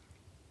doing that.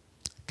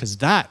 Because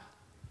that,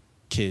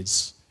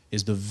 kids,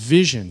 is the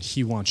vision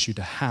He wants you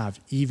to have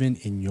even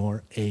in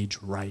your age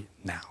right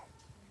now.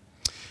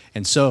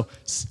 And so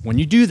when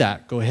you do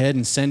that, go ahead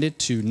and send it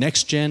to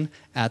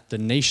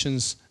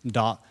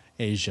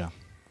nextgen@thenations.asia.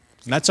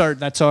 That's our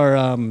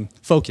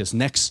focus,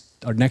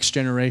 our next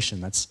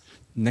generation. That's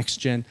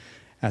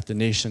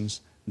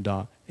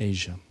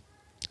nextgen@thenations.asia.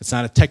 It's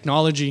not a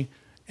technology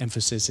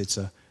emphasis, it's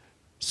a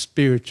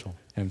spiritual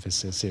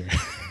emphasis here.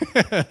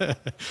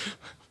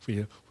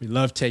 We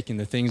love taking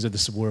the things of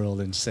this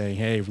world and saying,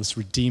 hey, let's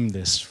redeem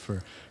this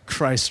for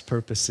Christ's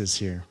purposes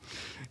here.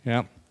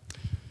 Yeah.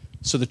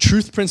 So the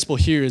truth principle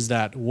here is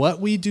that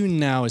what we do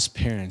now as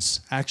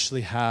parents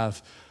actually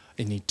have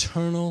an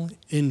eternal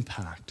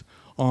impact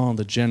on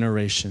the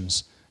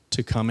generations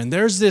to come. And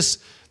there is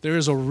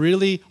a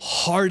really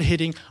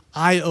hard-hitting,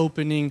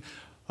 eye-opening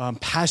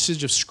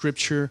passage of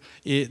Scripture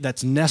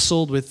that's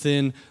nestled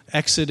within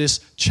Exodus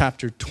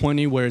chapter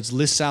 20, where it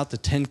lists out the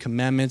 10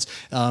 commandments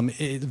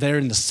there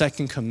in the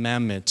second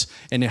commandment,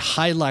 and it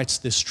highlights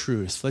this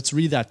truth. Let's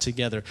read that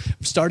together.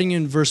 Starting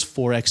in verse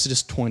 4,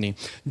 Exodus 20.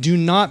 Do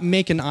not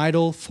make an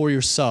idol for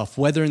yourself,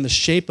 whether in the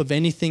shape of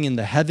anything in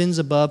the heavens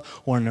above,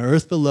 or in the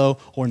earth below,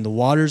 or in the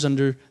waters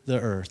under the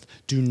earth.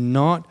 Do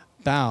not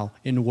bow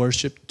in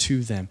worship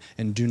to them,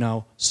 and do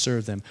not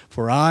serve them.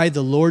 For I,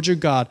 the Lord your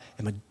God,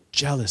 am a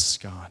jealous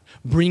God,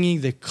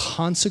 bringing the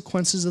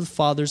consequences of the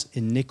father's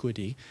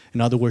iniquity, in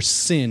other words,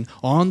 sin,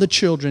 on the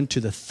children to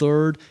the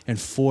third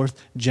and fourth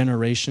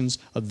generations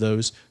of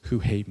those who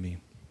hate me.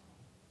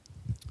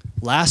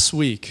 Last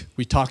week,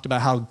 we talked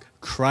about how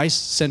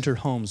Christ-centered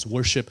homes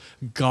worship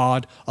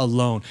God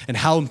alone, and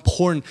how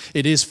important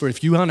it is for,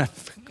 if you want a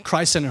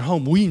Christ-centered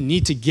home, we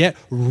need to get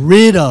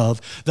rid of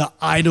the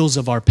idols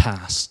of our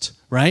past.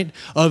 Right?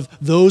 Of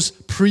those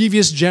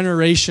previous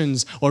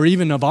generations, or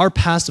even of our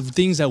past, of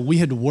things that we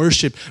had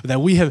worshiped,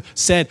 that we have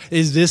said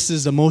this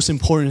is the most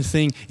important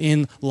thing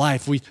in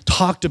life. We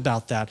talked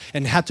about that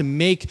and had to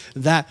make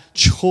that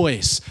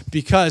choice,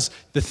 because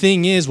the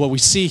thing is, what we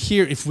see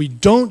here, if we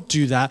don't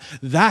do that,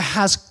 that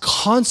has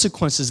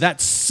consequences. That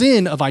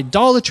sin of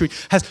idolatry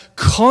has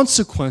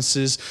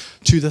consequences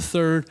to the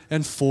third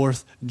and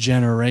fourth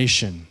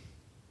generation.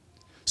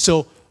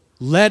 So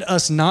let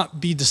us not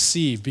be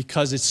deceived,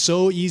 because it's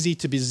so easy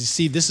to be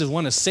deceived. This is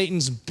one of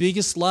Satan's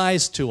biggest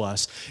lies to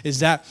us, is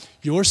that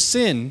your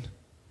sin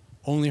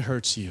only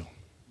hurts you.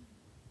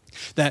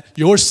 That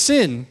your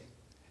sin,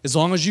 as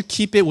long as you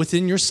keep it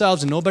within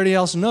yourselves and nobody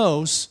else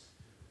knows,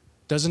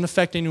 doesn't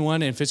affect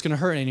anyone. And if it's going to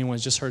hurt anyone, it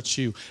just hurts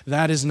you.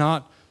 That is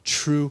not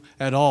true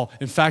at all.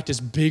 In fact,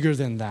 it's bigger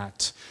than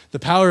that. The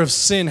power of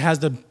sin has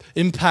the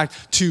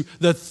impact to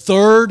the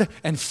third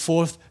and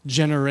fourth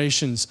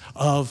generations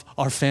of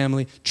our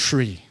family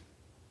tree.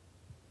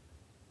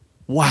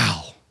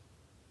 Wow.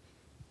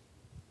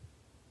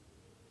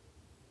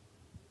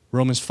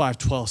 Romans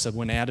 5:12 said,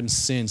 when Adam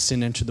sinned,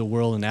 sin entered the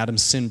world, and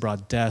Adam's sin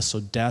brought death,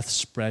 so death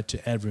spread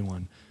to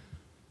everyone.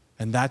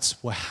 And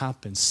that's what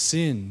happens.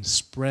 Sin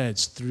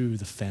spreads through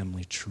the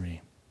family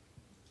tree.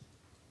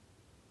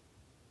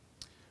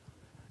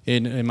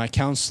 In my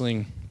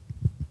counseling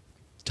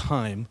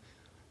time,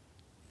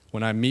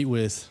 when I meet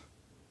with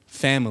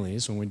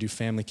families, when we do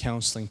family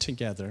counseling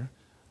together,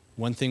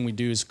 one thing we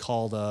do is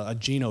called a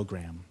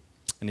genogram.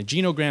 And a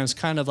genogram is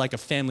kind of like a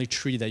family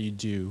tree that you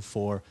do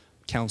for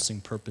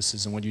counseling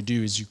purposes. And what you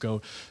do is you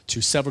go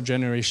to several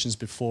generations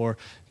before,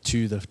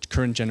 to the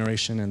current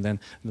generation, and then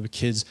the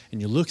kids,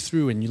 and you look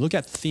through and you look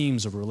at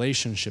themes of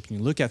relationship, and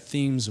you look at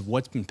themes of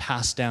what's been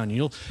passed down.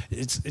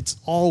 It's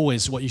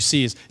always what you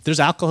see is if there's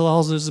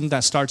alcoholism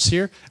that starts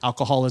here,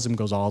 alcoholism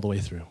goes all the way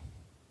through.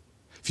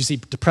 If you see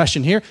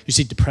depression here, you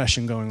see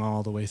depression going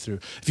all the way through.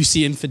 If you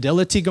see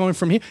infidelity going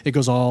from here, it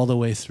goes all the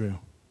way through,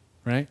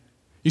 right?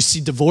 You see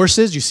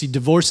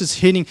divorces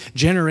hitting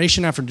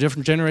generation after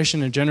different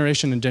generation and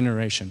generation and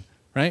generation,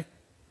 right?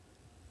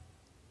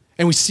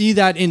 And we see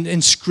that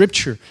in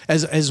Scripture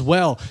as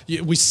well.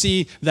 We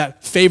see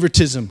that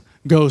favoritism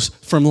goes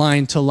from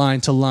line to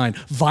line to line.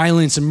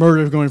 Violence and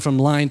murder going from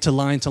line to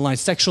line to line.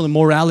 Sexual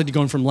immorality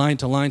going from line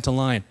to line to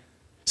line.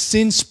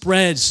 Sin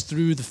spreads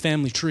through the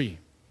family tree.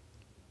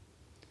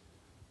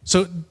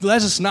 So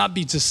let us not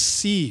be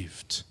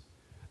deceived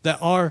that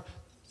our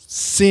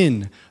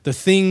sin, the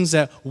things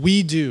that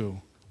we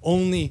do,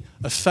 only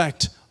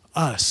affect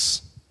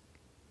us.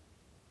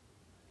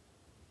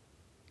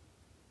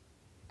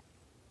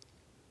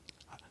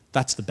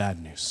 That's the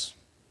bad news.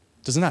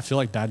 Doesn't that feel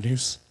like bad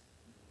news?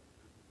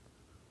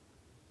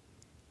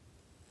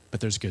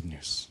 But there's good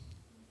news.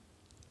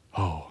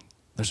 Oh,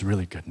 there's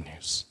really good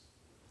news.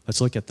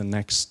 Let's look at the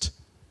next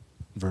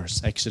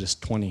verse, Exodus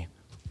 20.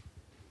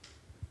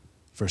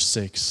 Verse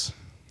 6,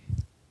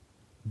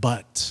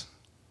 but,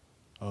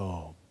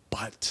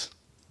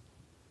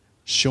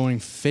 showing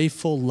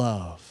faithful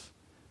love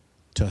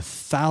to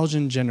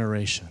 1,000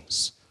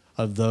 generations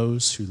of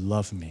those who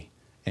love me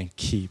and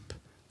keep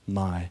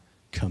my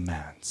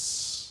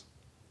commands.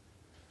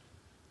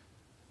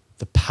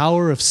 The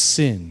power of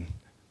sin,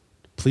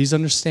 please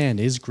understand,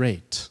 is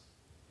great,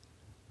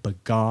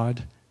 but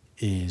God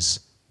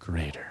is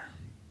greater.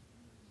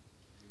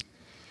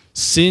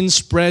 Sin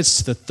spreads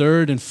to the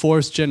third and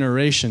fourth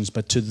generations,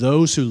 but to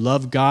those who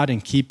love God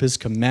and keep his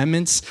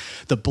commandments,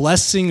 the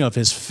blessing of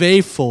his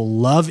faithful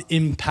love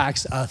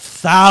impacts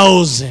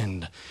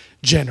 1,000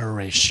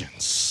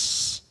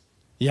 generations.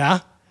 Yeah?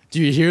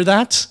 Do you hear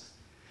that?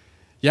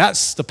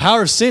 Yes, the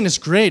power of sin is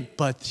great,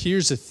 but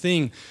here's the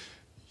thing.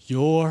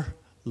 Your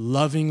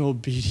loving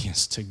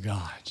obedience to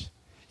God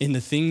in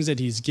the things that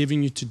he's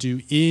giving you to do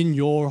in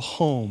your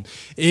home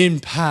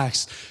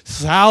impacts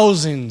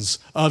thousands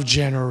of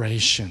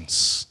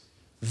generations.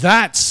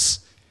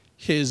 That's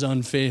his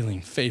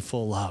unfailing,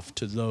 faithful love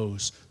to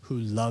those who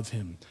love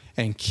him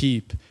and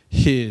keep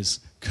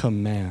his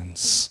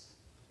commands.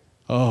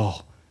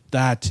 Oh,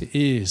 that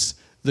is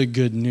the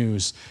good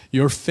news.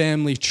 Your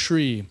family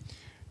tree,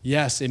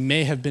 yes, it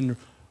may have been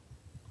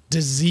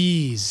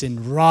diseased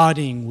and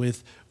rotting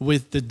with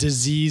the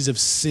disease of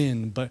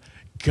sin, but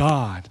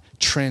God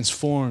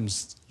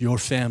transforms your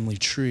family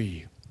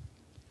tree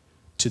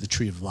to the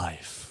tree of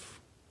life,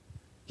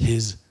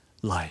 his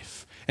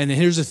life. And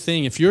here's the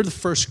thing, if you're the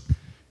first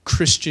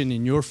Christian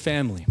in your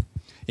family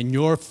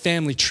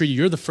tree,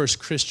 you're the first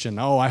Christian.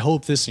 Oh, I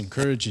hope this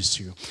encourages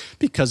you,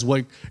 because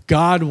what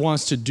God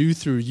wants to do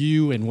through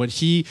you and what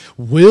he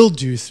will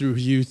do through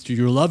you, through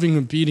your loving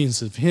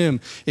obedience of him,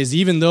 is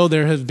even though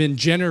there have been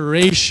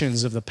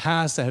generations of the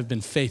past that have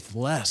been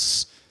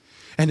faithless,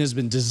 and has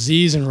been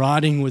diseased and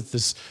rotting with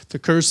the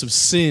curse of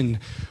sin,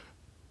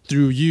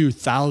 through you,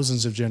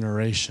 thousands of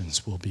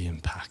generations will be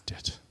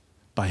impacted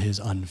by his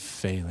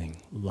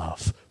unfailing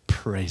love.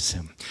 Praise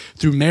him.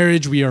 Through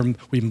marriage, we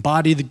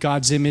embody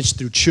God's image.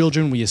 Through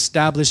children, we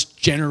establish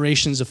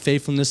generations of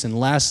faithfulness. And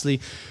lastly,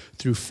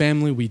 through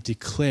family, we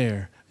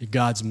declare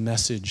God's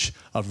message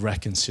of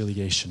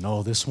reconciliation.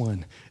 Oh, this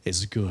one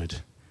is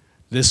good.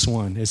 This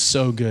one is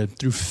so good.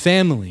 Through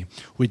family,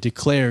 we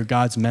declare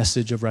God's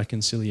message of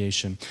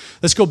reconciliation.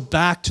 Let's go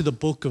back to the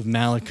book of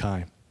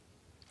Malachi,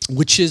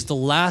 which is the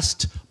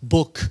last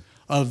book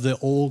of the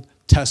Old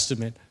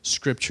Testament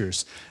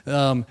scriptures.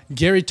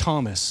 Gary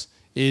Thomas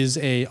is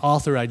an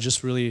author I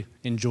just really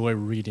enjoy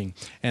reading.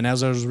 And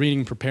as I was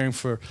reading, preparing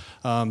for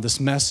this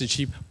message,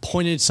 he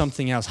pointed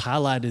something out,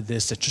 highlighted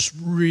this that just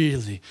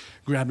really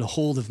grabbed a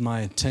hold of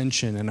my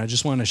attention. And I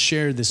just want to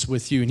share this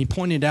with you. And he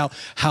pointed out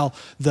how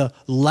the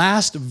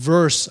last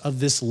verse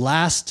of this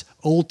last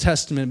Old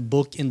Testament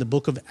book in the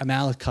book of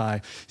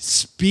Malachi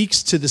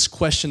speaks to this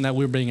question that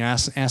we're being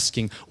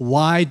asking.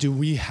 Why do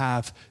we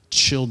have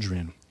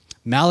children?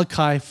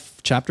 Malachi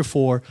chapter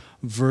 4,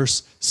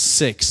 verse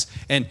 6.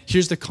 And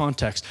here's the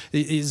context.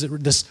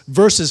 This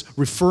verse is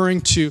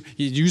referring to,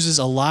 it uses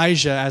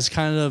Elijah as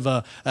kind of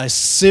a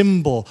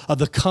symbol of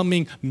the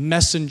coming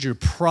messenger,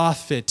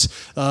 prophet,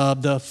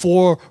 the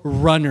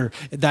forerunner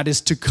that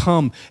is to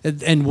come.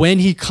 And when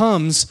he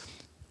comes,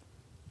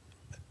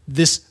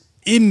 this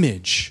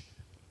image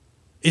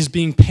is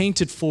being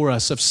painted for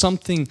us of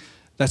something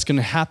that's going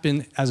to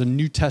happen as a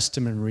New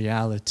Testament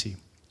reality.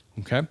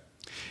 Okay?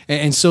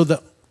 And so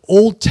the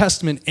Old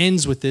Testament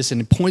ends with this,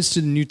 and it points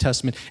to the New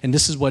Testament, and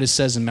this is what it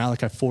says in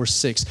Malachi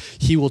 4:6.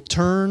 He will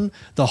turn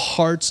the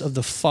hearts of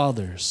the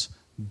fathers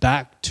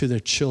back to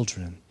their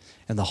children,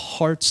 and the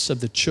hearts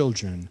of the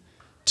children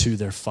to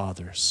their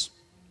fathers,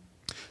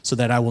 so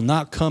that I will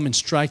not come and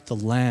strike the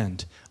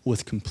land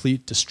with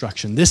complete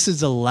destruction. This is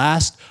the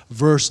last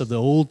verse of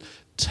the Old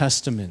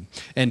Testament.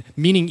 And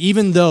meaning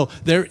even though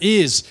there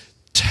is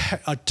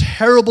a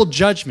terrible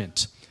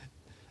judgment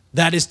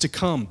that is to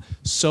come,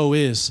 so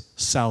is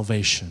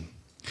salvation.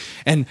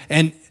 And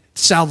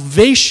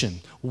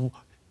salvation,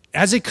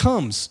 as it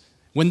comes,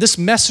 when this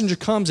messenger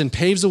comes and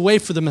paves the way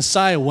for the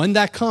Messiah, when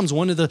that comes,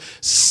 one of the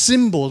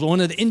symbols, one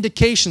of the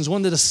indications,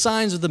 one of the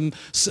signs of the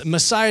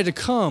Messiah to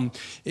come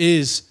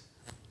is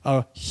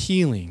a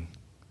healing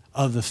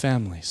of the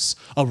families,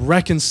 a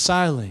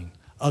reconciling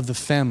of the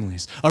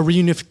families, a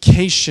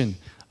reunification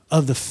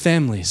of the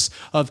families,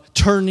 of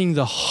turning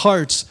the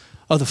hearts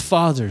of the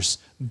fathers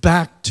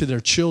back to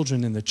their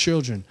children and the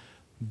children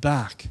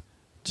back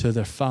to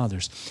their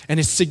fathers.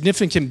 And it's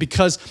significant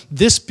because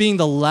this being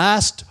the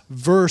last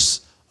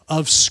verse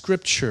of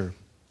Scripture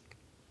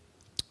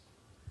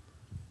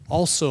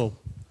also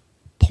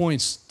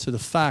points to the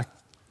fact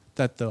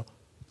that the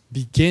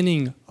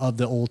beginning of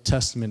the Old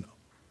Testament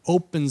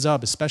opens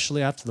up,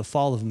 especially after the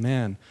fall of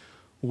man,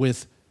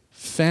 with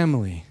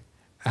family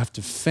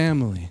after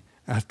family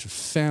after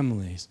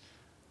families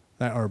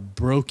that are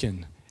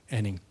broken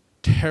and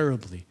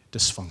terribly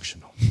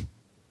dysfunctional.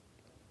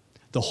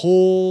 The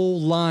whole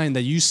line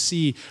that you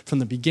see from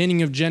the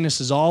beginning of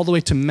Genesis all the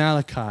way to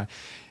Malachi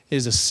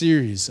is a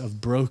series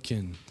of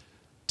broken,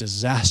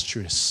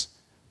 disastrous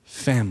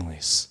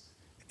families.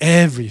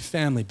 Every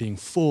family being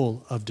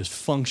full of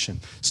dysfunction.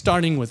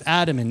 Starting with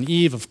Adam and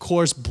Eve, of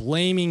course,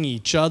 blaming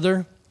each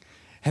other.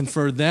 And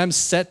for them,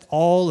 set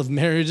all of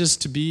marriages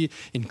to be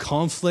in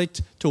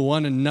conflict to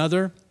one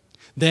another.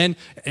 Then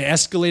it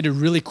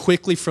escalated really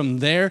quickly from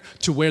there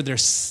to where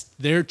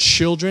their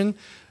children,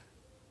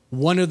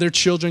 one of their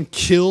children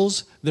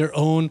kills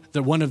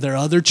one of their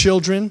other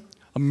children.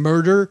 A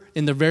murder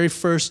in the very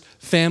first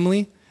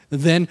family.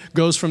 Then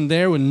goes from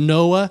there when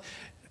Noah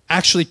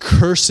actually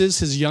curses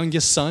his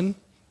youngest son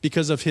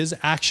because of his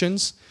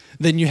actions.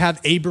 Then you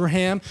have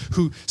Abraham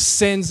who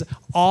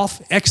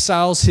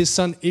exiles his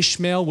son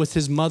Ishmael with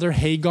his mother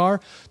Hagar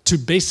to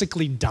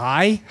basically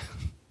die.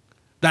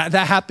 That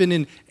happened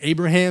in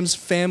Abraham's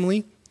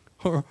family,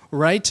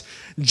 right?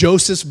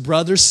 Joseph's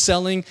brothers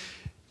selling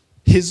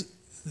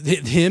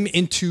him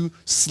into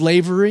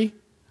slavery.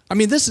 I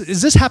mean,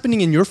 is this happening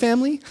in your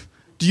family?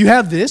 Do you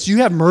have this? Do you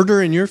have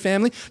murder in your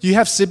family? Do you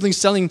have siblings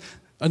selling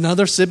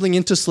another sibling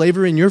into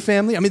slavery in your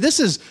family? I mean, this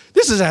is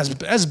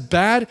as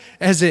bad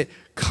as it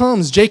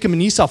comes. Jacob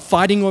and Esau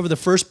fighting over the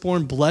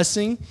firstborn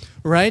blessing,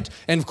 right?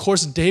 And of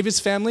course, David's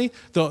family,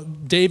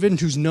 David,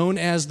 who's known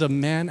as the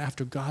man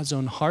after God's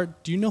own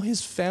heart. Do you know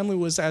his family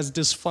was as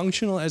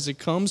dysfunctional as it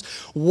comes?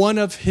 One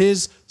of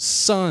his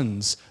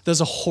sons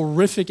does a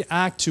horrific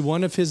act to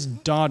one of his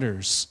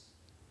daughters,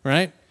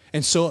 right?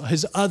 And so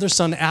his other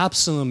son,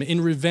 Absalom, in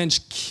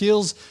revenge,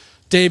 kills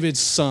David's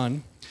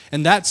son.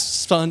 And that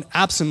son,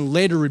 Absalom,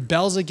 later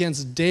rebels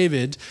against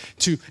David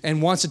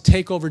and wants to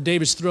take over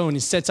David's throne. He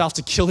sets out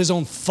to kill his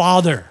own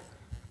father.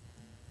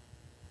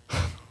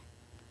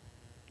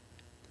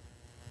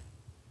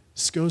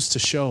 This goes to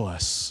show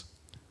us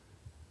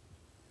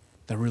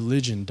that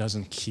religion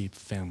doesn't keep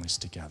families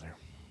together.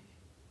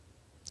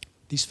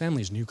 These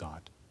families knew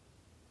God.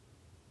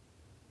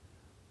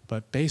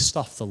 But based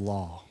off the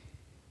law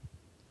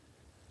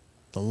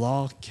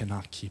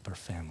cannot keep our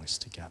families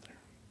together.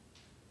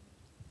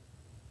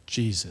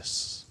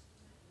 Jesus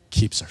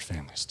keeps our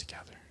families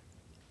together.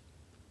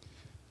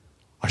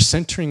 Our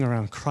centering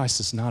around Christ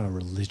is not a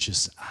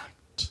religious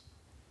act.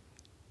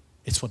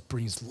 It's what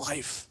brings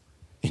life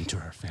into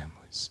our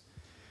families.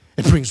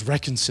 It brings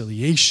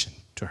reconciliation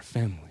to our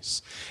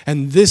families.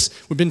 And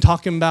we've been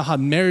talking about how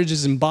marriage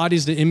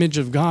embodies the image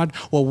of God.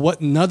 Well,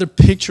 what another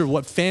picture of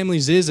what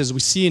families is, as we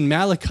see in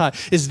Malachi,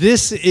 is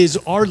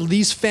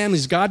these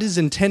families. God is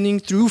intending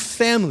through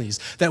families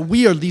that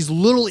we are these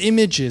little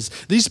images,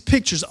 these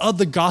pictures of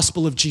the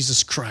gospel of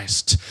Jesus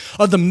Christ,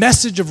 of the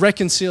message of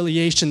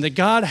reconciliation that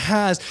God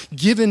has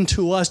given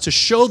to us to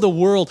show the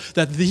world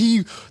that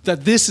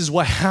this is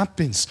what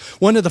happens.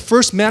 One of the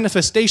first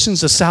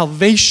manifestations of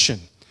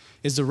salvation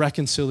is the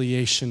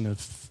reconciliation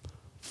of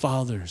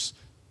fathers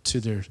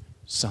to their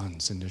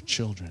sons and their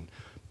children,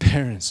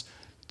 parents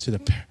to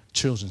the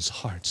children's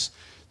hearts.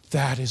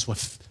 That is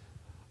what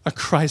a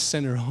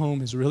Christ-centered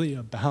home is really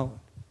about,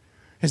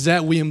 is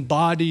that we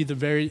embody the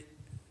very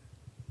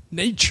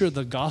nature of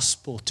the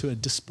gospel to a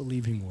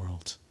disbelieving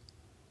world.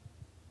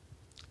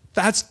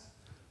 That's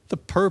the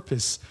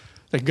purpose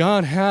that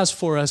God has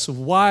for us of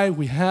why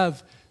we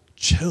have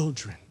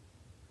children.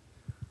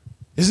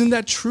 Isn't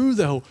that true,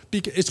 though?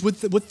 Because it's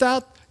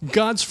without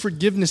God's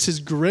forgiveness, His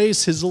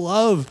grace, His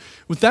love,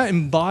 without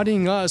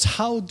embodying us,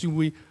 how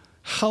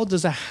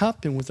does that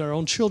happen with our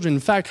own children? In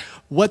fact,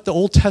 what the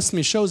Old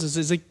Testament shows us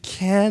is it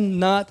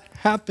cannot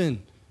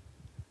happen.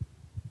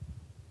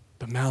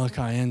 But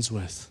Malachi ends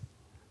with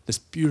this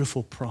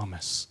beautiful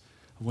promise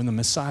of when the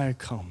Messiah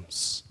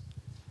comes,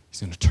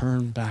 He's going to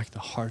turn back the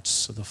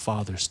hearts of the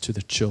fathers to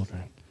the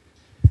children,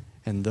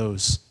 and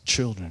those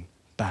children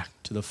back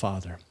to the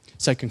Father.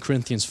 2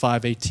 Corinthians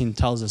 5:18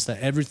 tells us that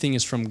everything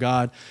is from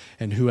God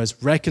and who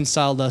has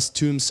reconciled us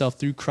to himself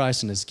through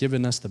Christ and has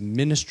given us the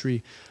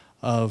ministry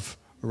of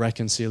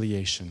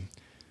reconciliation.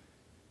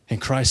 And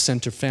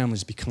Christ-centered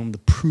families become the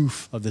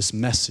proof of this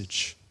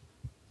message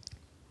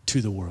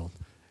to the world.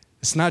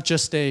 It's not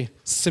just a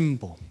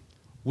symbol.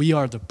 We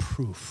are the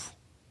proof.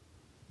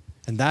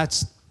 And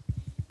that's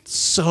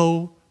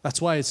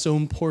why it's so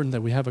important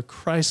that we have a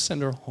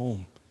Christ-centered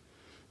home,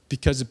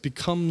 because it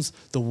becomes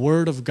the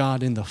word of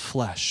God in the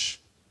flesh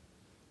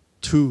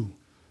to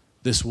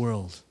this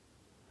world,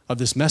 of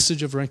this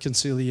message of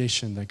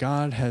reconciliation that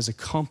God has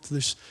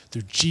accomplished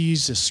through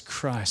Jesus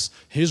Christ,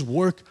 his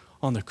work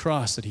on the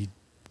cross, that he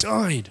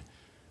died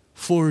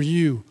for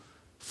you,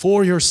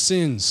 for your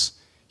sins.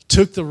 He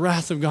took the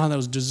wrath of God that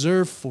was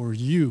deserved for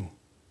you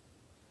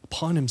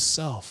upon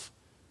himself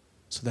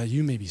so that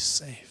you may be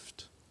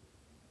saved.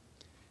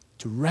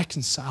 To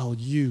reconcile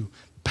you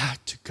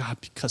back to God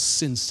because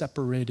sin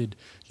separated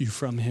you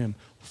from him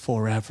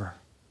forever.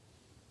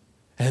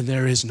 And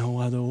there is no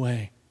other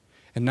way.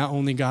 And not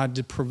only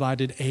God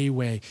provided a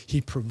way, he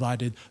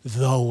provided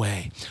the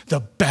way, the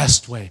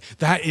best way.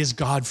 That is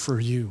God for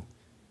you.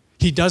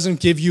 He doesn't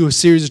give you a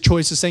series of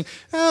choices saying,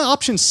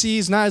 option C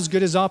is not as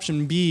good as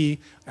option B.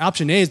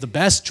 Option A is the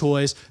best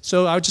choice.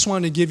 So I just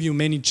wanted to give you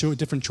many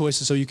different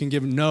choices so you can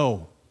give.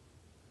 No.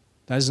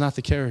 That is not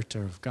the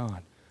character of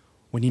God.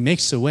 When he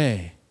makes a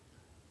way,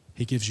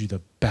 he gives you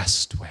the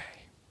best way.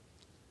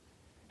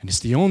 And it's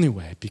the only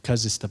way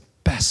because it's the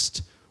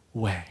best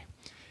way.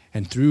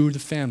 And through the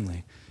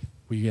family,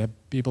 we are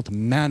able to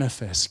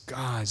manifest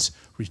God's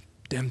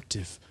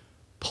redemptive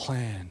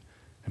plan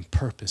and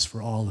purpose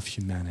for all of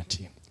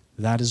humanity.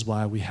 That is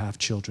why we have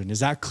children. Is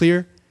that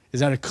clear? Is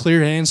that a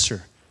clear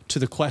answer to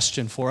the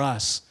question for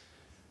us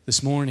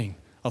this morning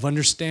of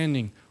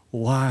understanding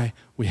why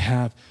we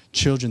have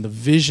children? The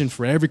vision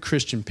for every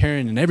Christian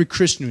parent and every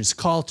Christian who is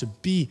called to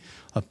be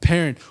a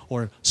parent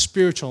or a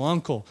spiritual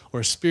uncle or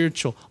a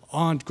spiritual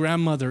aunt,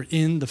 grandmother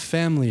in the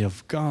family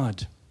of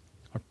God.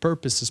 Our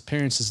purpose as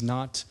parents is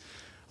not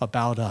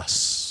about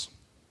us.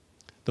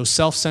 Those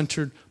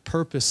self-centered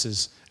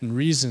purposes and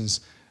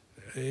reasons,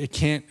 it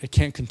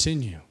can't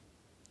continue.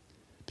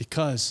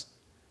 Because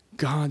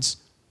God's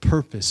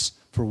purpose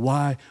for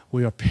why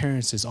we are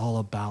parents is all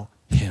about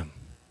him.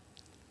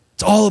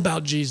 It's all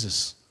about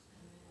Jesus.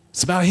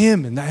 It's about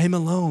him and him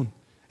alone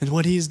and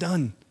what he has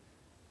done.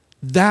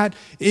 That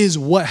is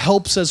what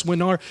helps us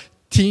when our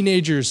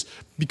teenagers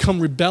become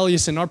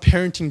rebellious and our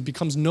parenting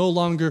becomes no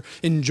longer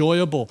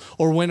enjoyable,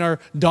 or when our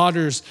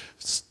daughters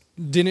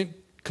didn't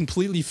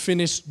completely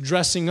finish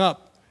dressing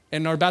up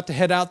and are about to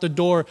head out the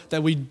door,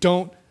 that we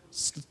don't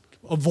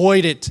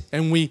avoid it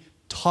and we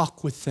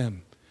talk with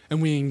them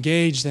and we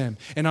engage them.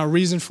 And our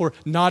reason for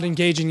not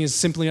engaging is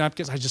simply not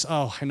because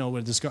I know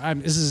where this goes.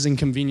 This is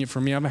inconvenient for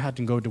me. I'm going to have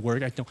to go to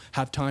work. I don't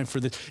have time for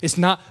this. It's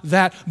not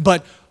that,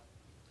 but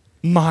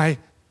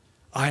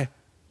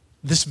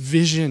this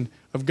vision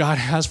of God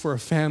has for a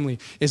family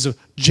is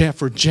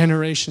for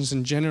generations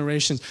and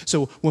generations.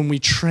 So when we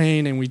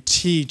train and we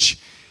teach,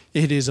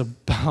 it is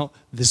about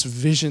this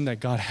vision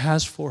that God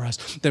has for us,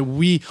 that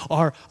we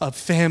are a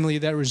family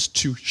that is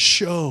to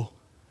show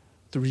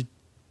the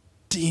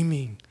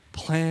redeeming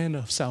plan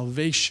of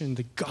salvation,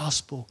 the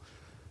gospel,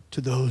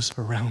 to those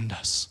around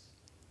us.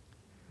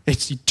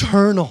 It's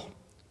eternal.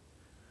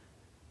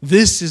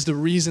 This is the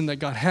reason that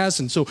God has.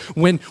 And so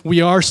when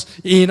we are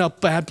in a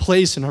bad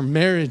place in our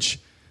marriage,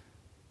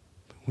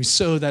 we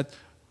show that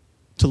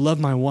to love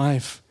my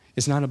wife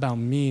is not about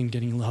me and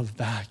getting love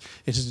back.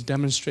 It is to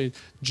demonstrate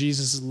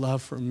Jesus'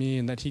 love for me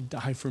and that he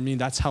died for me.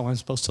 That's how I'm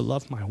supposed to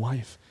love my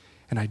wife.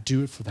 And I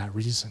do it for that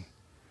reason.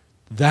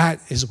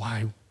 That is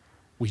why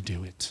we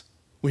do it.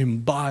 We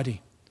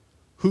embody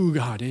who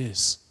God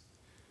is.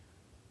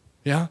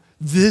 Yeah?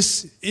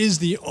 This is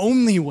the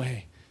only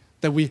way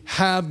that we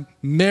have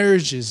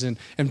marriages and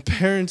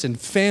parents and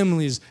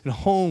families and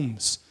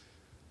homes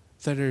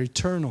that are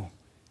eternal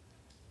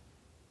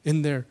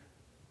in their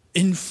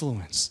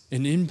influence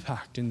and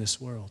impact in this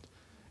world.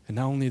 And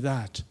not only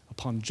that,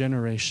 upon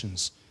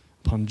generations.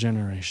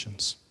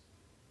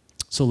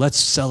 So let's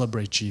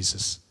celebrate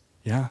Jesus.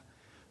 Yeah?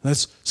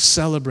 Let's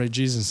celebrate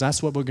Jesus.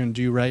 That's what we're going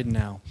to do right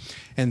now.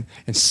 And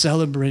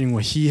celebrating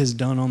what he has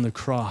done on the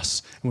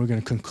cross. And we're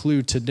going to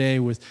conclude today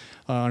with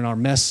on our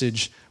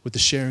message with the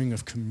sharing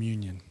of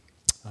communion,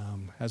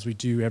 as we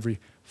do every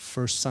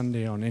first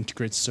Sunday on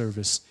Integrate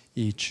service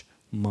each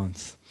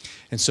month.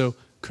 And so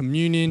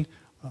communion,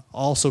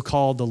 also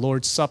called the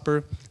Lord's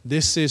Supper,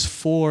 this is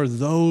for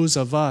those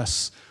of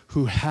us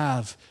who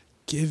have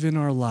given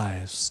our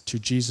lives to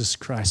Jesus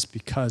Christ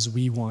because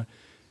we want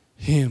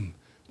him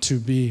to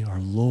be our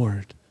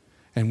Lord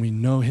and we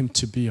know him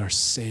to be our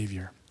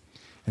Savior.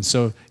 And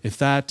so if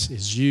that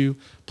is you,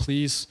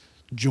 please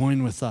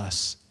join with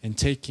us in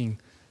taking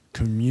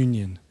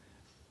communion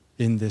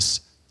in this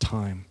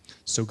time.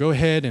 So go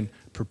ahead and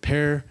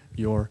prepare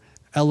your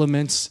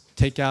elements.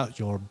 Take out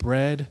your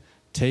bread.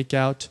 Take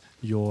out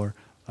your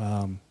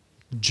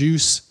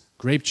juice.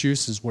 Grape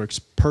juice works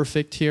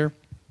perfect here.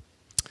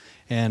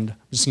 And I'm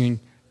just going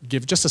to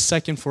give just a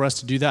second for us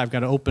to do that. I've got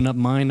to open up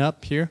mine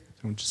up here.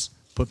 I'll just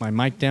put my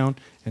mic down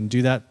and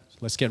do that.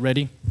 Let's get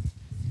ready.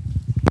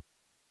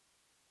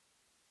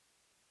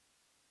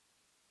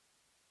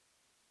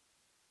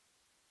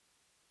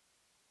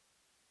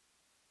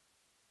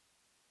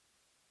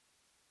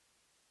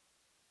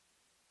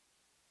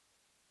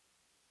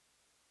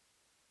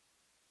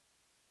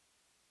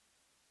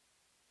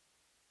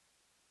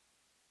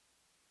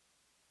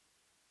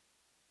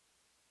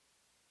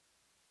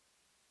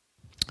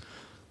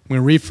 I'm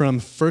going to read from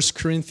 1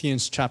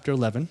 Corinthians chapter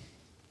 11,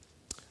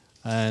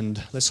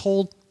 and let's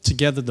hold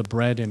together the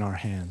bread in our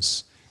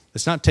hands.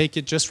 Let's not take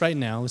it just right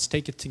now. Let's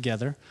take it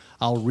together.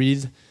 I'll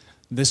read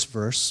this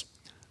verse,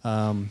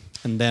 and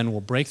then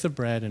we'll break the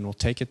bread, and we'll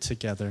take it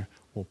together.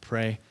 We'll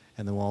pray,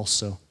 and then we'll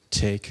also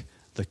take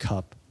the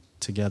cup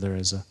together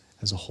as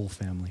a whole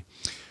family.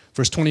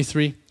 Verse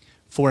 23,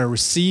 "For I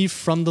received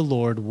from the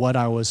Lord what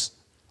I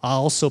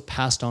also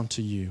passed on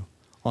to you.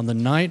 On the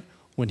night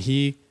when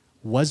he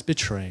was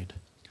betrayed,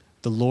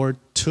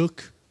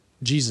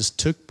 Jesus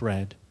took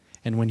bread,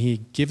 and when he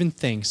had given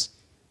thanks,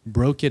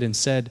 broke it and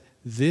said,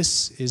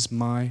 'This is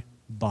my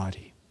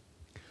body,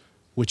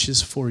 which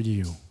is for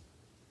you.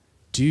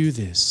 Do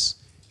this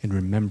in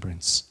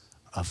remembrance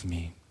of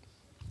me.'"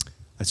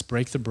 Let's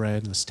break the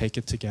bread. Let's take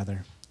it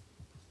together.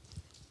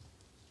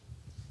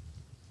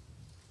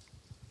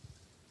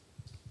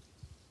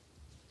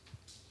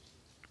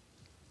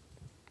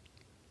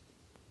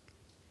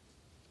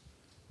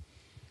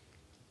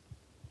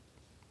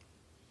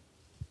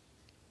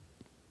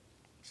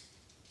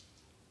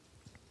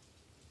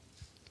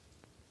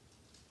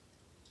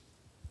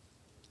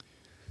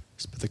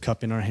 Let's put the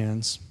cup in our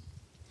hands.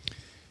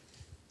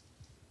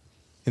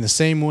 In the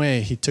same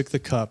way, he took the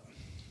cup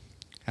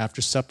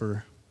after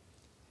supper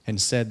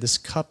and said, "This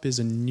cup is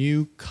a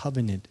new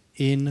covenant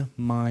in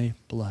my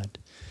blood.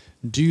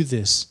 Do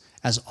this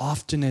as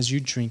often as you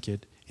drink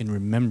it in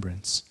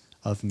remembrance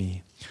of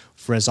me.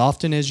 For as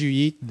often as you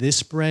eat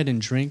this bread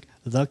and drink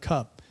the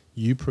cup,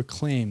 you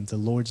proclaim the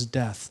Lord's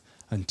death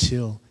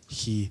until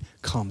he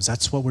comes."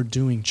 That's what we're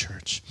doing,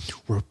 church.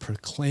 We're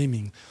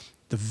proclaiming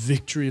the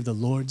victory of the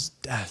Lord's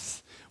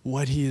death,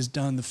 what he has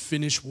done, the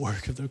finished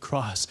work of the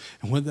cross,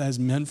 and what that has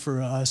meant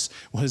for us,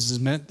 what it has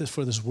meant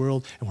for this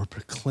world, and we're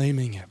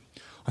proclaiming it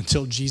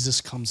until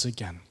Jesus comes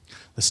again.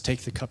 Let's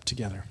take the cup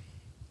together.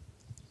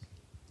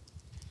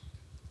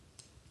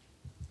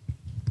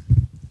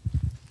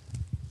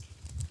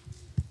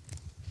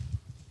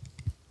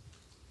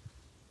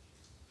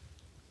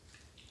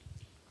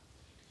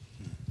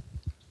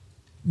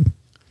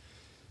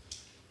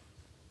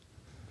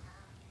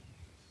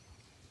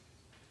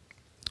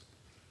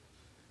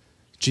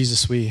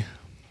 Jesus, we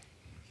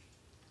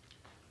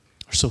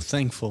are so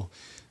thankful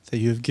that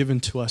you have given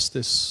to us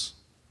this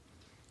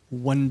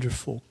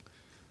wonderful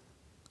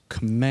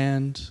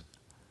command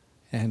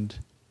and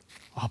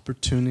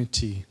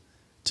opportunity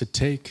to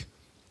take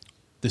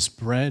this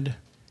bread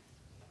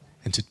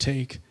and to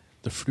take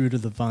the fruit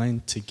of the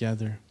vine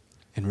together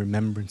in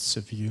remembrance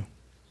of you.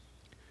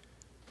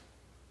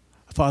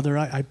 Father,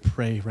 I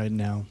pray right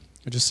now,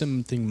 just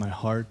something in my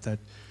heart that,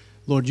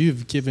 Lord,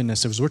 you've given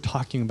us, as we're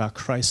talking about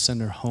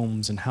Christ-centered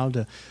homes and how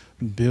to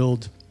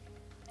build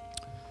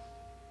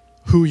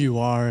who you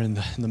are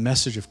and the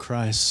message of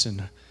Christ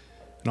and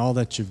all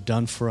that you've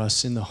done for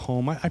us in the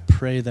home, I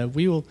pray that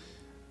we will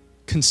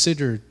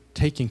consider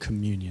taking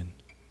communion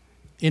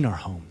in our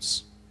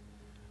homes.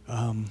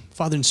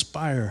 Father,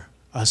 inspire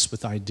us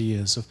with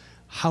ideas of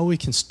how we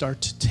can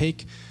start to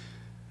take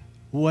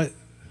what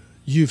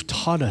you've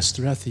taught us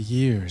throughout the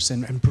years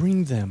and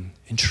bring them,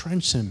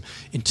 entrench them,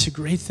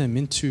 integrate them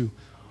into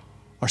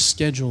our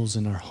schedules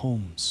and our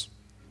homes.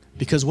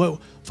 Because what,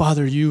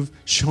 Father, you've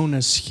shown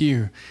us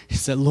here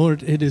is that,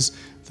 Lord, it is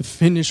the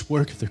finished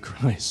work of the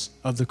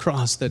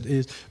cross that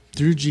is,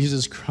 through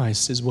Jesus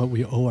Christ, is what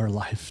we owe our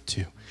life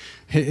to.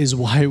 It is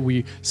why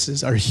we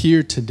are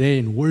here today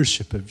in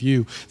worship of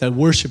you. That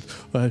worship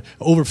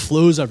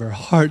overflows out of our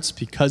hearts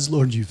because,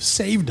 Lord, you've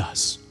saved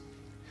us.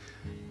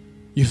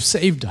 You've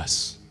saved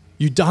us.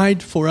 You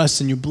died for us,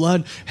 and your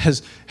blood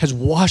has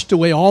washed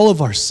away all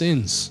of our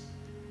sins.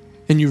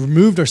 And you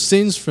removed our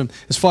sins from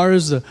as far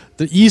as the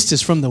east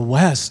is from the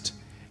west.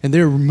 And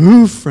they're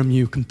removed from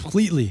you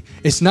completely.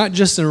 It's not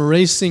just an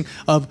erasing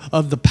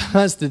of the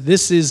past, that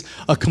this is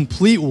a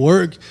complete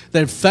work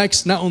that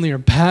affects not only our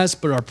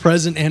past, but our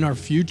present and our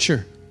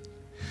future.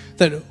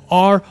 That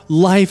our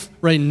life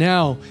right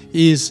now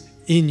is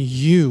in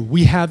you.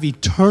 We have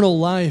eternal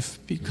life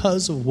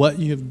because of what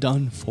you have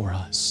done for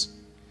us.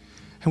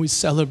 And we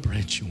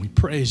celebrate you, and we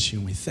praise you,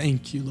 and we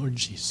thank you, Lord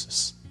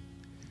Jesus.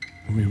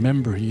 And we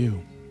remember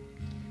you.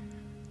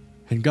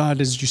 And God,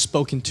 as you've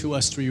spoken to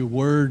us through your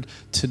word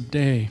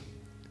today,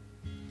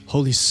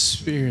 Holy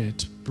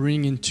Spirit,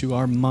 bring into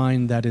our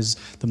mind that is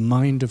the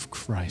mind of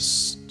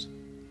Christ.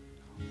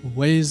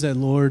 Ways that,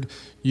 Lord,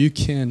 you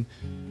can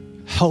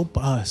help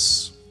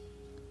us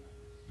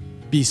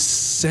be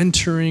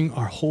centering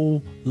our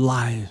whole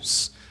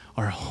lives,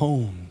 our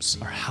homes,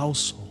 our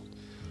household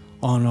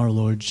on our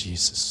Lord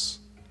Jesus.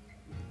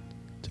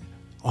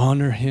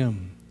 honor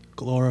him,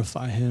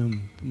 glorify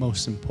him,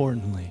 most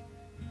importantly,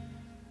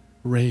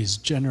 raise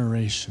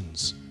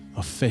generations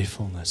of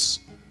faithfulness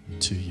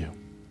to you.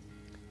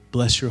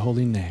 Bless your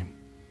holy name.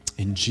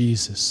 In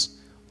Jesus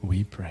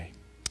we pray.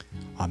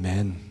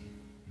 Amen.